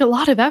seems like a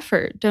lot of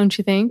effort, don't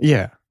you think?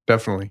 Yeah,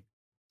 definitely.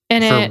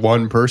 And for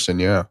one person,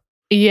 yeah.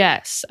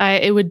 Yes,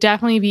 it would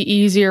definitely be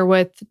easier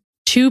with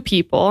 2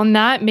 people, and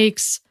that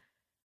makes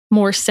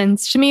more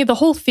sense to me. The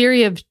whole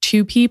theory of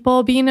 2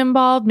 people being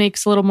involved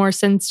makes a little more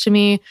sense to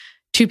me.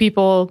 2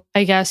 people,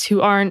 I guess,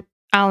 who aren't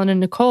Alan and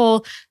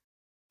Nicole.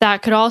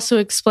 That could also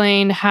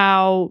explain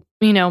how,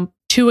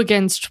 2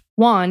 against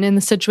 1 in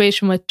the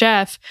situation with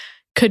Jeff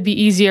could be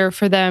easier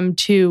for them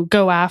to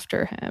go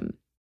after him.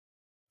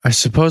 I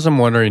suppose I'm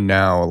wondering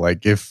now,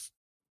 like, if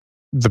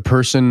the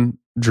person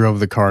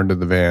drove the car into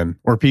the van,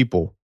 or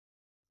people,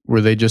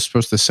 were they just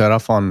supposed to set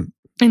off on...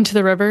 Into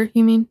the river,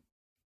 you mean?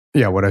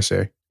 Yeah, what'd I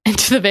say?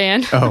 Into the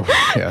van. Oh,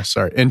 yeah,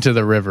 sorry. Into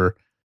the river.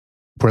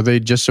 Were they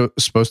just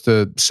supposed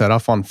to set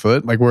off on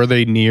foot? Like, were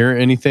they near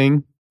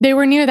anything? They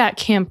were near that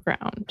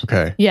campground.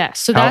 Okay. Yes.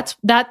 So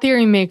that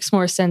theory makes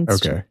more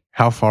sense. Okay.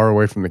 How far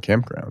away from the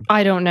campground?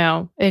 I don't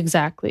know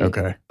exactly.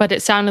 Okay. But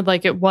it sounded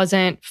like it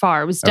wasn't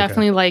far. It was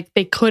definitely like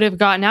they could have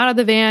gotten out of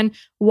the van,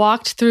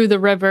 walked through the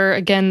river.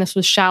 Again, this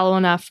was shallow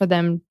enough for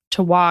them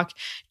to walk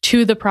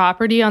to the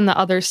property on the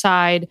other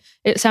side.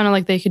 It sounded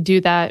like they could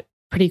do that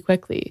pretty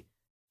quickly.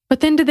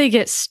 But then did they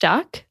get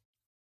stuck?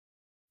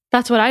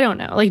 That's what I don't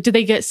know. Like, did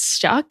they get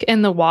stuck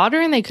in the water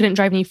and they couldn't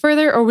drive any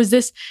further? Or was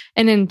this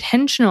an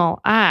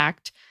intentional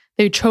act?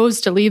 They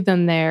chose to leave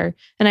them there.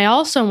 And I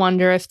also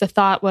wonder if the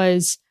thought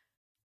was,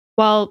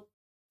 well,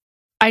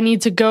 I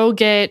need to go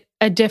get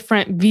a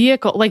different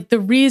vehicle. Like, the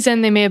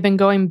reason they may have been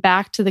going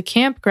back to the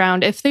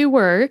campground, if they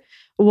were,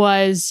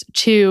 was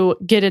to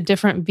get a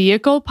different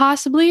vehicle,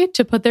 possibly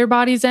to put their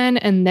bodies in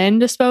and then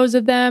dispose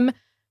of them.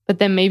 But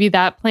then maybe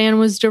that plan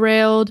was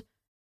derailed.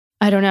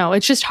 I don't know.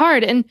 It's just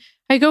hard. And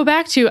I go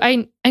back to,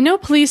 I know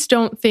police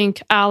don't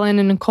think Alan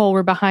and Nicole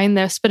were behind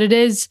this, but it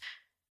is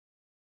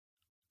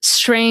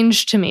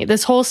strange to me.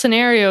 This whole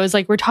scenario is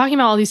like, we're talking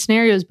about all these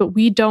scenarios, but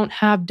we don't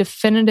have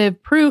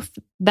definitive proof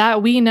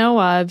that we know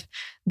of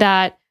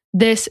that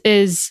this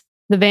is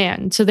the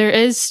van. So there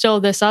is still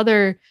this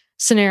other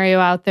scenario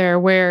out there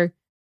where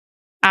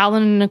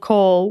Alan and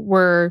Nicole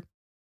were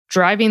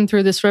driving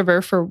through this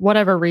river for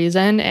whatever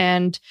reason,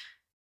 and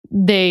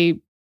they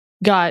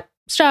got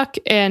stuck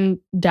and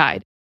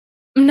died.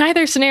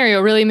 Neither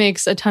scenario really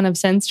makes a ton of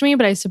sense to me,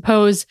 but I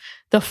suppose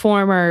the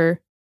former,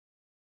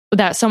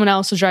 that someone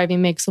else was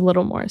driving, makes a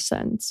little more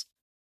sense.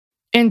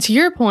 And to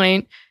your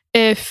point,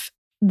 if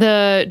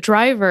the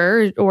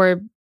driver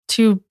or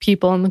two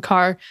people in the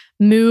car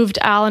moved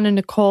Alan and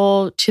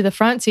Nicole to the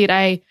front seat,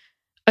 I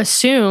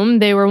assume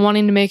they were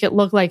wanting to make it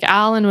look like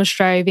Alan was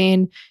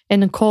driving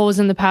and Nicole was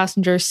in the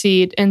passenger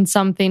seat, and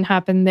something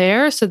happened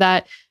there so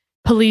that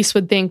police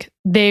would think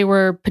they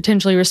were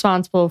potentially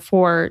responsible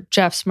for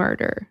Jeff's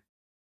murder.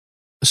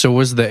 So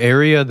was the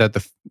area that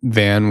the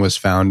van was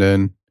found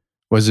in,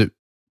 was it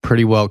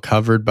pretty well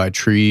covered by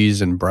trees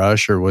and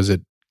brush, or was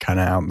it kind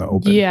of out in the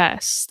open?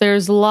 Yes,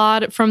 there's a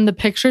lot, from the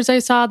pictures I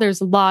saw,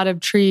 there's a lot of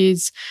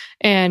trees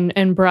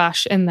and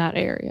brush in that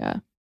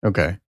area.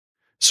 Okay.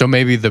 So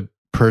maybe the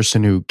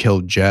person who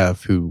killed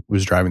Jeff, who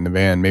was driving the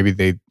van, maybe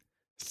they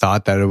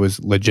thought that it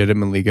was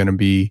legitimately going to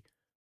be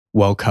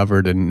well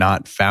covered and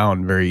not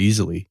found very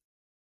easily.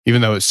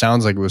 Even though it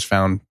sounds like it was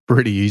found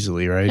pretty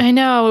easily, right? I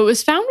know. It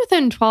was found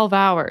within 12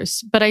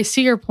 hours, but I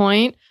see your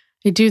point.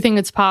 I do think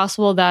it's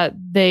possible that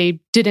they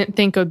didn't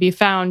think it would be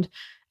found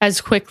as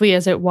quickly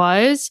as it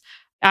was.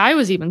 I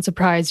was even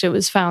surprised it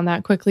was found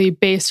that quickly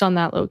based on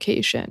that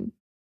location.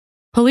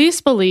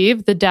 Police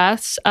believe the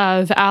deaths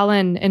of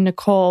Alan and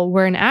Nicole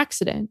were an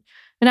accident.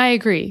 And I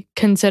agree,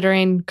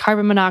 considering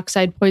carbon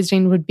monoxide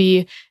poisoning would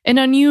be an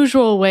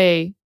unusual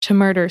way to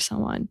murder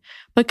someone.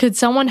 But could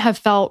someone have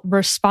felt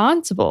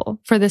responsible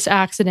for this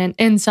accident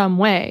in some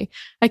way?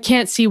 I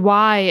can't see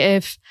why,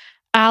 if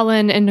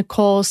Alan and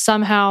Nicole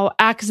somehow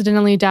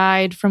accidentally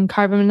died from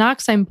carbon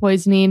monoxide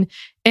poisoning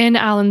in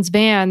Alan's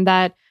van,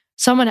 that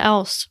someone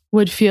else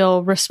would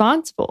feel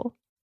responsible.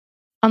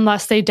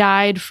 Unless they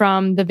died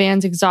from the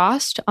van's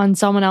exhaust on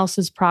someone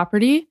else's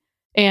property,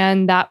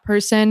 and that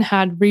person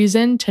had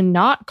reason to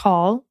not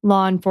call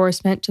law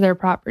enforcement to their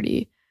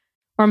property.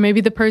 Or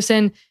maybe the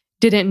person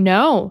didn't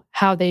know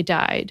how they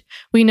died.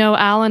 We know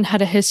Alan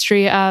had a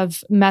history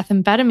of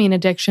methamphetamine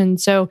addiction.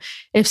 So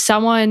if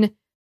someone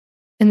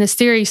in this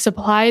theory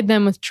supplied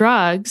them with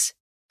drugs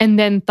and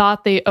then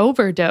thought they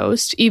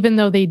overdosed, even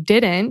though they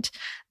didn't,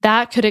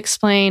 that could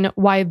explain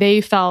why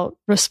they felt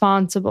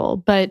responsible.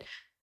 But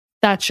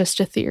that's just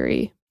a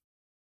theory.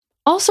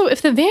 Also,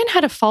 if the van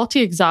had a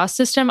faulty exhaust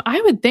system, I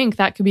would think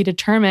that could be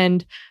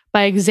determined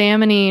by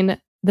examining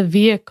the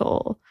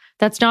vehicle.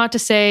 That's not to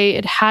say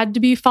it had to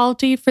be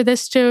faulty for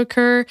this to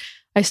occur.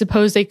 I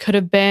suppose they could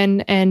have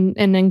been in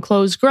an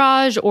enclosed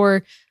garage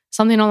or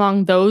something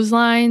along those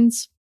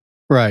lines.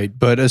 Right.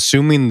 But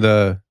assuming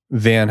the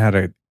van had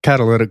a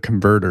catalytic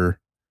converter,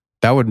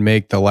 that would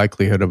make the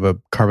likelihood of a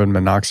carbon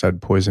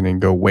monoxide poisoning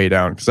go way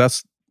down,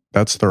 because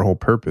that's their whole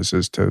purpose,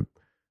 is to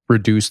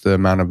reduce the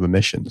amount of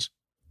emissions.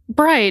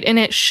 Right. And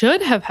it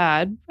should have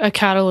had a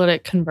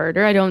catalytic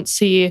converter. I don't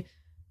see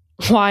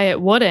why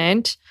it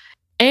wouldn't.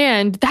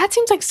 And that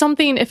seems like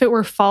something, if it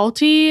were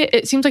faulty,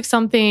 it seems like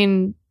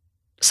something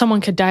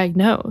someone could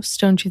diagnose,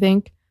 don't you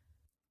think?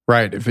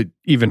 Right. If it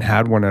even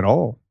had one at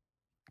all,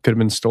 it could have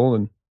been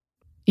stolen.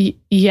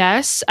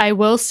 Yes. I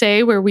will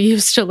say, where we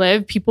used to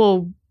live,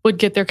 people would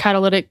get their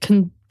catalytic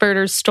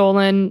converters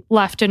stolen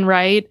left and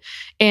right.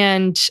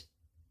 And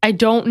I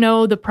don't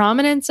know the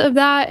prominence of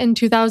that in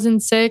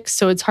 2006,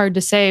 so it's hard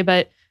to say,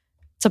 but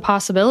it's a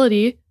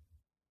possibility.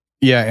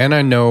 Yeah, and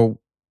I know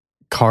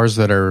cars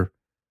that are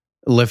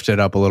lifted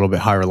up a little bit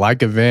higher,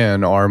 like a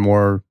van, are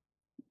more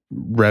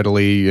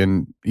readily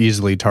and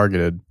easily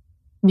targeted.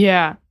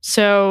 Yeah,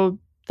 so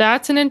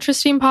that's an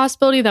interesting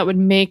possibility that would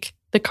make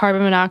the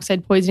carbon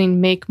monoxide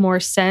poisoning make more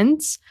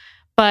sense.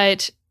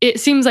 But it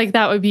seems like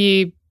that would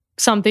be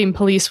something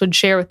police would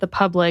share with the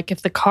public.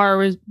 If the car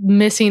was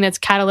missing its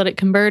catalytic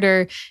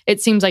converter,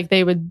 it seems like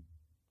they would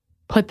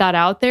put that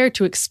out there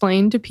to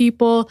explain to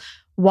people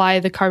why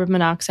the carbon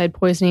monoxide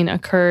poisoning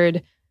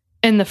occurred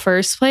in the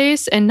first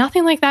place. And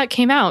nothing like that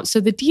came out. So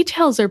the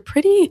details are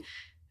pretty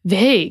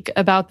vague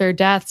about their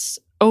deaths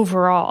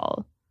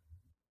overall.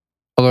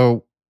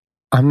 Although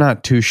I'm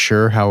not too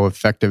sure how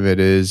effective it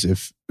is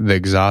if the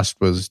exhaust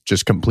was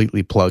just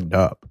completely plugged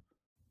up.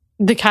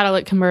 The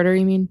catalytic converter,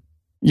 you mean?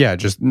 Yeah,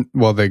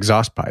 the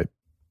exhaust pipe.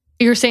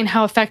 You're saying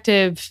how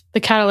effective the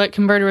catalytic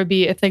converter would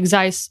be if the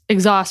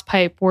exhaust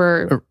pipe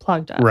were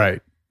plugged up.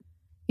 Right.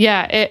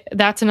 Yeah,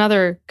 that's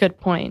another good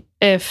point.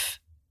 If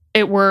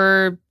it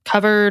were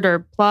covered or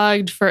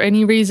plugged for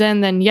any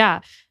reason, then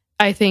yeah,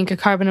 I think a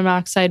carbon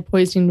monoxide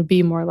poisoning would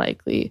be more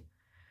likely.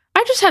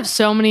 I just have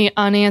so many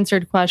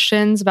unanswered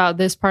questions about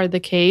this part of the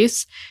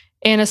case.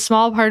 And a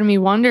small part of me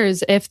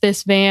wonders if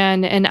this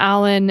van and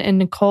Alan and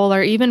Nicole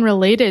are even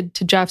related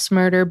to Jeff's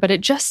murder, but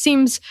it just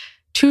seems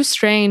too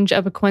strange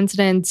of a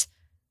coincidence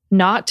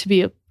not to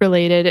be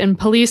related. And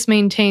police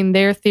maintain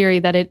their theory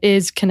that it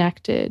is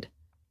connected.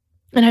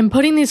 And I'm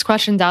putting these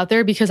questions out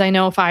there because I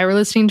know if I were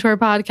listening to our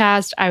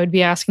podcast, I would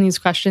be asking these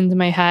questions in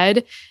my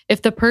head.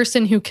 If the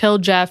person who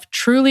killed Jeff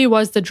truly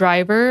was the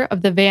driver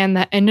of the van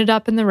that ended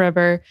up in the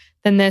river,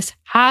 then this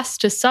has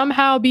to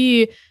somehow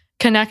be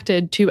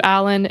connected to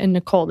Alan and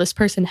Nicole. This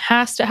person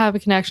has to have a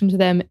connection to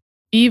them,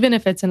 even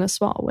if it's in a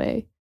small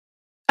way.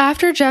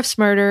 After Jeff's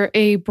murder,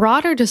 a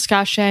broader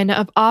discussion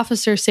of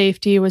officer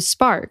safety was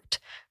sparked.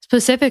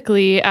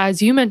 Specifically,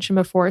 as you mentioned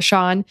before,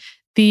 Sean,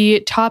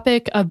 the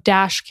topic of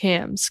dash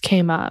cams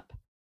came up.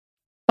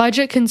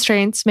 Budget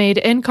constraints made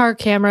in-car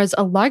cameras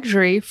a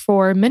luxury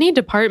for many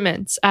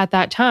departments at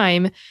that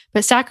time,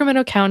 but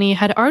Sacramento County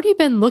had already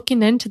been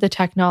looking into the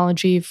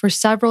technology for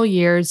several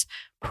years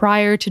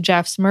prior to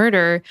Jeff's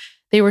murder.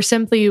 They were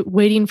simply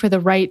waiting for the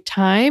right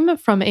time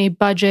from a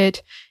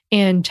budget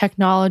and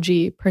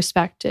technology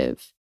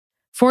perspective.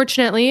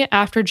 Fortunately,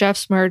 after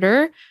Jeff's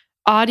murder,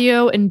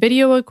 audio and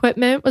video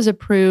equipment was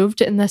approved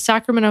in the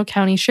Sacramento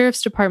County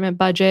Sheriff's Department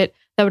budget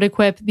that would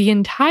equip the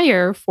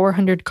entire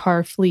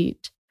 400-car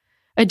fleet.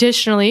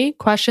 Additionally,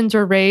 questions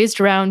were raised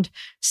around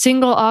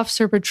single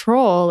officer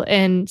patrol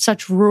in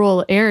such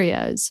rural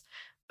areas.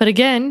 But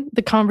again,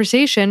 the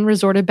conversation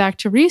resorted back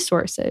to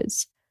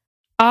resources.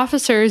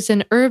 Officers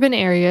in urban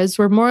areas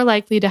were more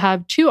likely to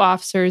have 2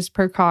 officers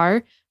per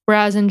car,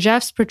 whereas in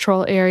Jeff's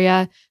patrol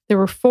area, there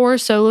were 4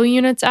 solo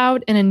units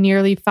out in a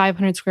nearly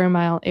 500 square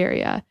mile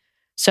area.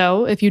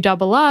 So if you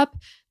double up,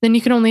 then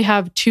you can only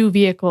have 2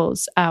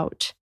 vehicles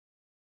out.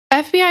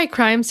 FBI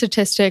crime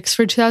statistics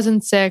for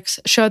 2006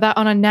 show that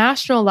on a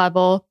national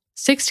level,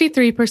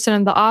 63%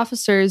 of the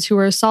officers who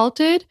were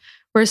assaulted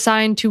were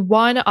assigned to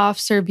 1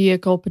 officer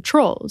vehicle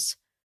patrols.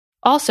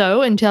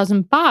 Also, in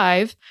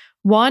 2005,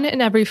 1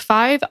 in every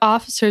 5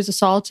 officers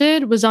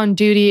assaulted was on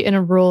duty in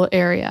a rural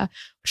area,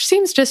 which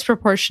seems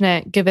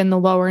disproportionate given the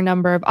lower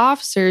number of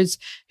officers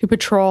who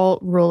patrol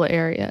rural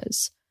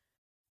areas.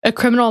 A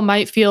criminal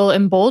might feel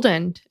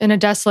emboldened in a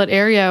desolate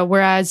area,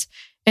 whereas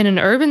in an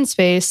urban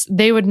space,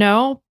 they would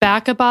know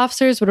backup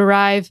officers would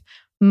arrive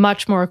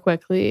much more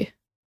quickly.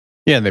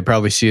 Yeah, they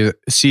probably see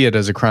it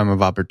as a crime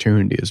of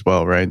opportunity as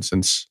well, right?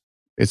 Since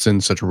it's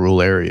in such a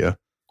rural area.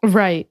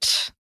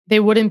 Right. They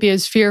wouldn't be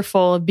as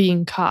fearful of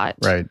being caught.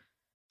 Right.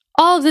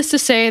 All of this to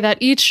say that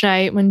each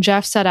night when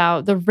Jeff set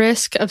out, the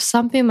risk of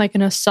something like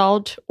an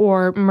assault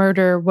or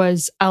murder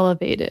was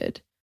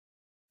elevated.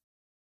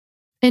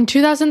 In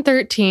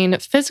 2013,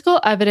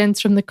 physical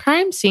evidence from the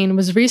crime scene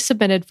was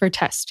resubmitted for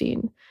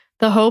testing.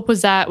 The hope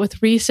was that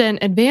with recent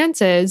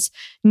advances,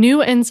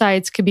 new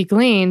insights could be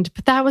gleaned,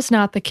 but that was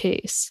not the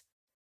case.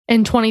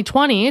 In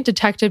 2020,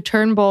 Detective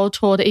Turnbull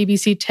told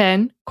ABC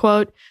 10,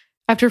 quote,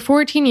 "After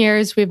 14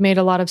 years, we've made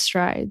a lot of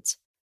strides.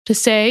 To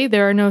say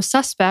there are no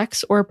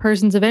suspects or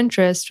persons of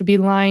interest would be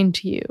lying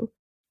to you.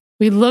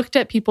 We looked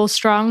at people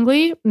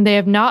strongly, and they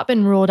have not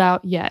been ruled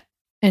out yet,"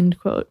 end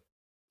quote.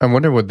 I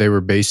wonder what they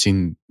were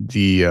basing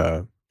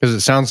because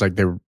it sounds like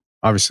they were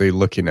obviously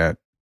looking at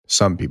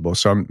some people.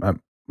 So I'm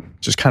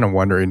just kind of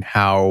wondering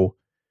how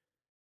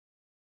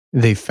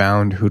they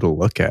found who to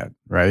look at,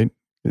 right?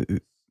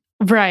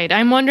 Right.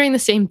 I'm wondering the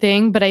same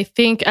thing, but I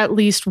think at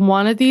least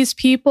one of these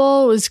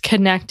people was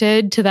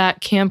connected to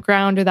that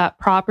campground or that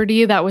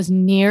property that was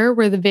near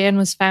where the van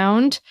was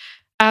found.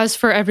 As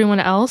for everyone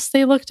else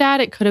they looked at,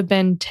 it could have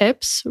been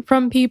tips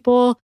from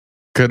people.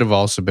 Could have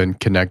also been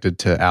connected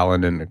to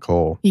Alan and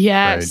Nicole.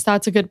 Yes, right?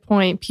 That's a good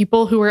point.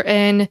 People who were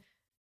in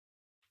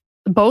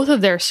both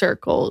of their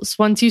circles.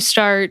 Once you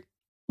start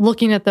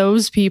looking at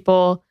those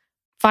people,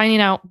 finding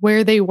out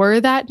where they were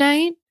that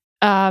night,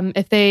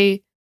 if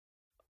they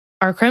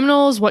are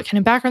criminals, what kind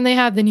of background they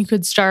have, then you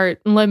could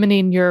start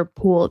limiting your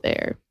pool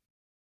there.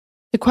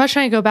 The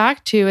question I go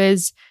back to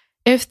is,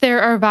 if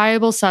there are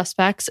viable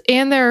suspects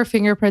and there are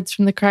fingerprints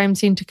from the crime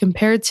scene to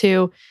compare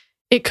to,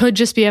 it could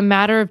just be a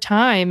matter of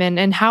time.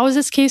 And how is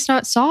this case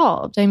not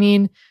solved? I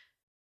mean,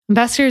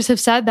 investigators have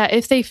said that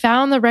if they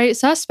found the right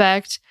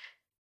suspect,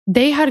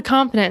 They had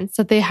confidence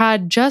that they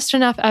had just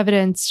enough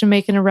evidence to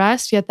make an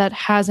arrest, yet that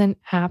hasn't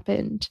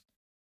happened.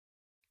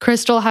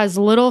 Crystal has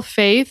little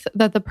faith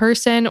that the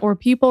person or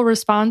people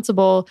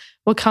responsible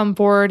will come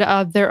forward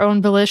of their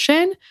own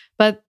volition,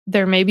 but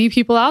there may be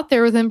people out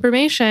there with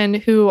information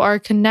who are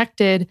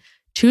connected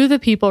to the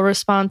people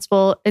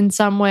responsible in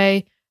some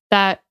way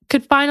that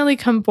could finally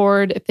come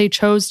forward if they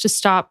chose to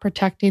stop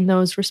protecting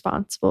those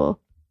responsible.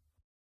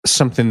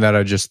 Something that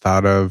I just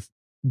thought of.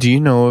 Do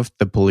you know if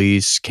the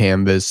police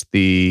canvassed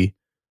the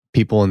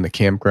people in the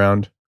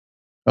campground,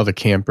 other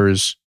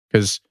campers?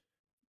 Because,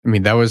 I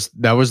mean, that was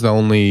the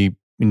only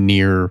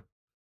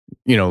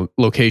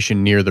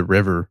location near the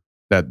river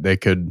that they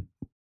could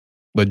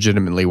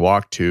legitimately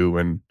walk to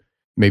and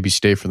maybe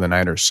stay for the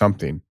night or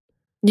something.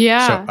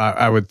 Yeah. So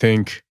I would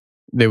think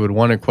they would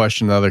want to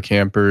question the other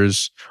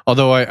campers.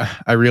 Although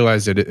I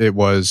realized that it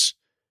was,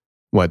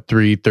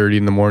 3:30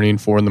 in the morning,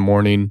 4 in the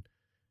morning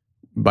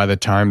by the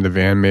time the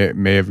van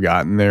may have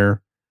gotten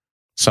there,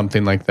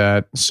 something like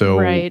that. So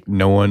right.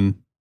 No one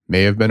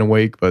may have been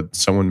awake, but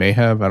someone may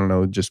have, I don't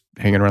know, just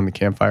hanging around the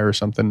campfire or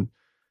something.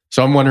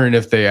 So I'm wondering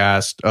if they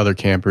asked other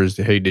campers,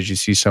 hey, did you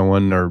see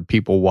someone or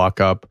people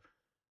walk up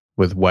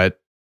with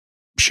wet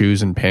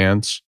shoes and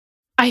pants?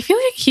 I feel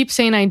like I keep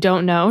saying I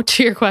don't know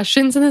to your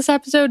questions in this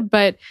episode,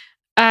 but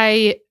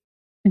I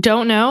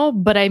don't know.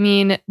 But I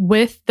mean,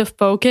 with the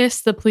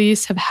focus the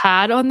police have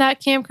had on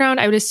that campground,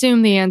 I would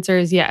assume the answer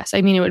is yes.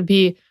 I mean, it would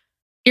be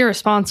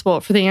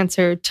irresponsible for the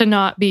answer to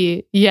not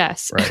be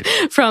yes.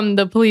 Right. From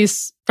the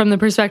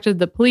perspective of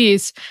the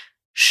police,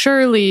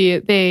 surely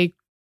they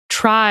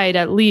tried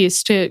at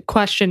least to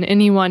question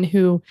anyone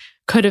who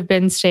could have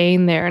been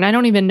staying there. And I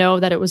don't even know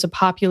that it was a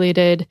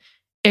populated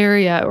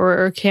area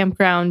or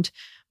campground,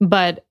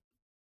 but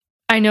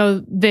I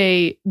know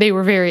they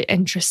were very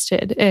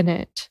interested in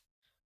it.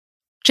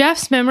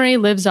 Jeff's memory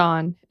lives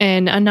on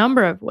in a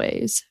number of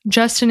ways.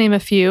 Just to name a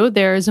few,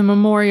 there is a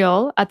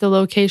memorial at the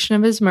location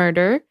of his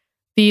murder.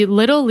 The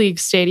Little League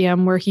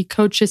Stadium where he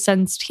coached his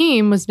son's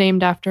team was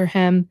named after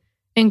him.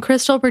 And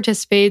Crystal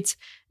participates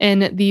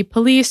in the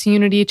Police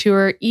Unity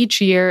Tour each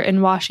year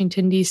in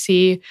Washington,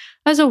 D.C.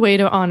 as a way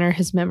to honor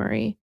his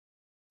memory.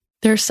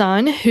 Their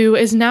son, who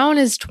is now in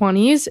his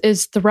 20s,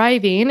 is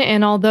thriving,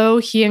 and although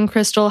he and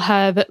Crystal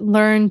have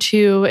learned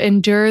to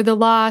endure the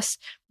loss,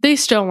 they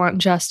still want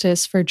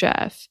justice for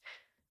Jeff.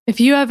 If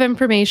you have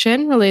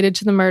information related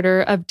to the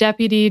murder of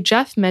Deputy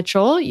Jeff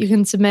Mitchell, you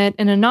can submit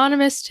an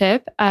anonymous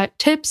tip at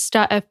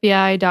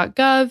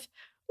tips.fbi.gov,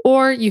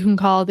 or you can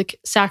call the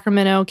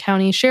Sacramento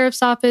County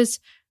Sheriff's Office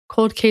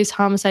Cold Case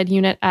Homicide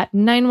Unit at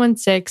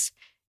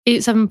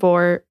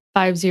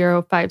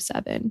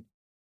 916-874-5057.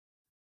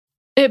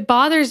 It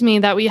bothers me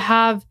that we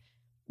have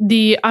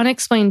the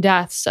unexplained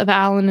deaths of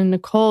Alan and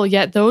Nicole,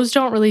 yet those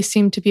don't really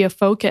seem to be a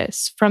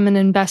focus from an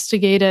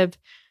investigative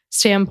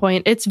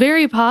standpoint. It's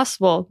very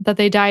possible that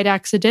they died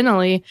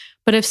accidentally,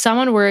 but if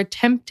someone were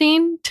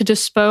attempting to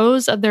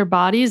dispose of their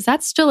bodies,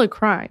 that's still a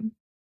crime.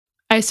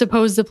 I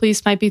suppose the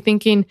police might be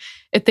thinking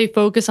if they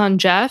focus on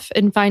Jeff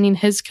and finding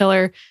his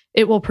killer,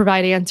 it will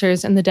provide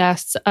answers in the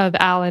deaths of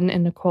Alan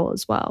and Nicole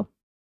as well.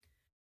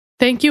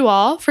 Thank you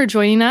all for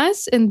joining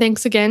us, and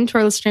thanks again to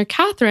our listener,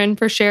 Catherine,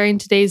 for sharing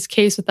today's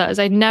case with us.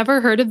 I'd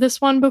never heard of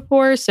this one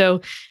before, so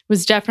it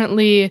was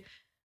definitely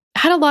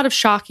had a lot of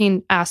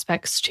shocking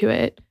aspects to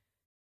it.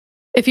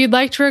 If you'd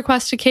like to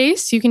request a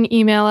case, you can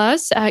email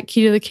us at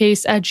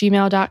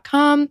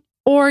keytothecase@gmail.com,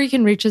 or you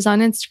can reach us on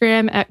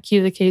Instagram at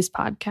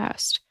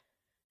keytothecasepodcast.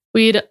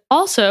 We'd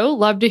also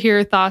love to hear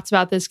your thoughts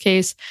about this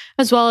case,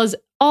 as well as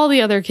all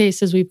the other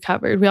cases we've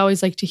covered. We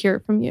always like to hear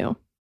it from you.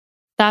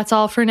 That's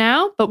all for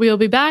now, but we will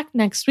be back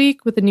next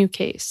week with a new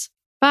case.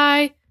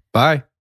 Bye. Bye.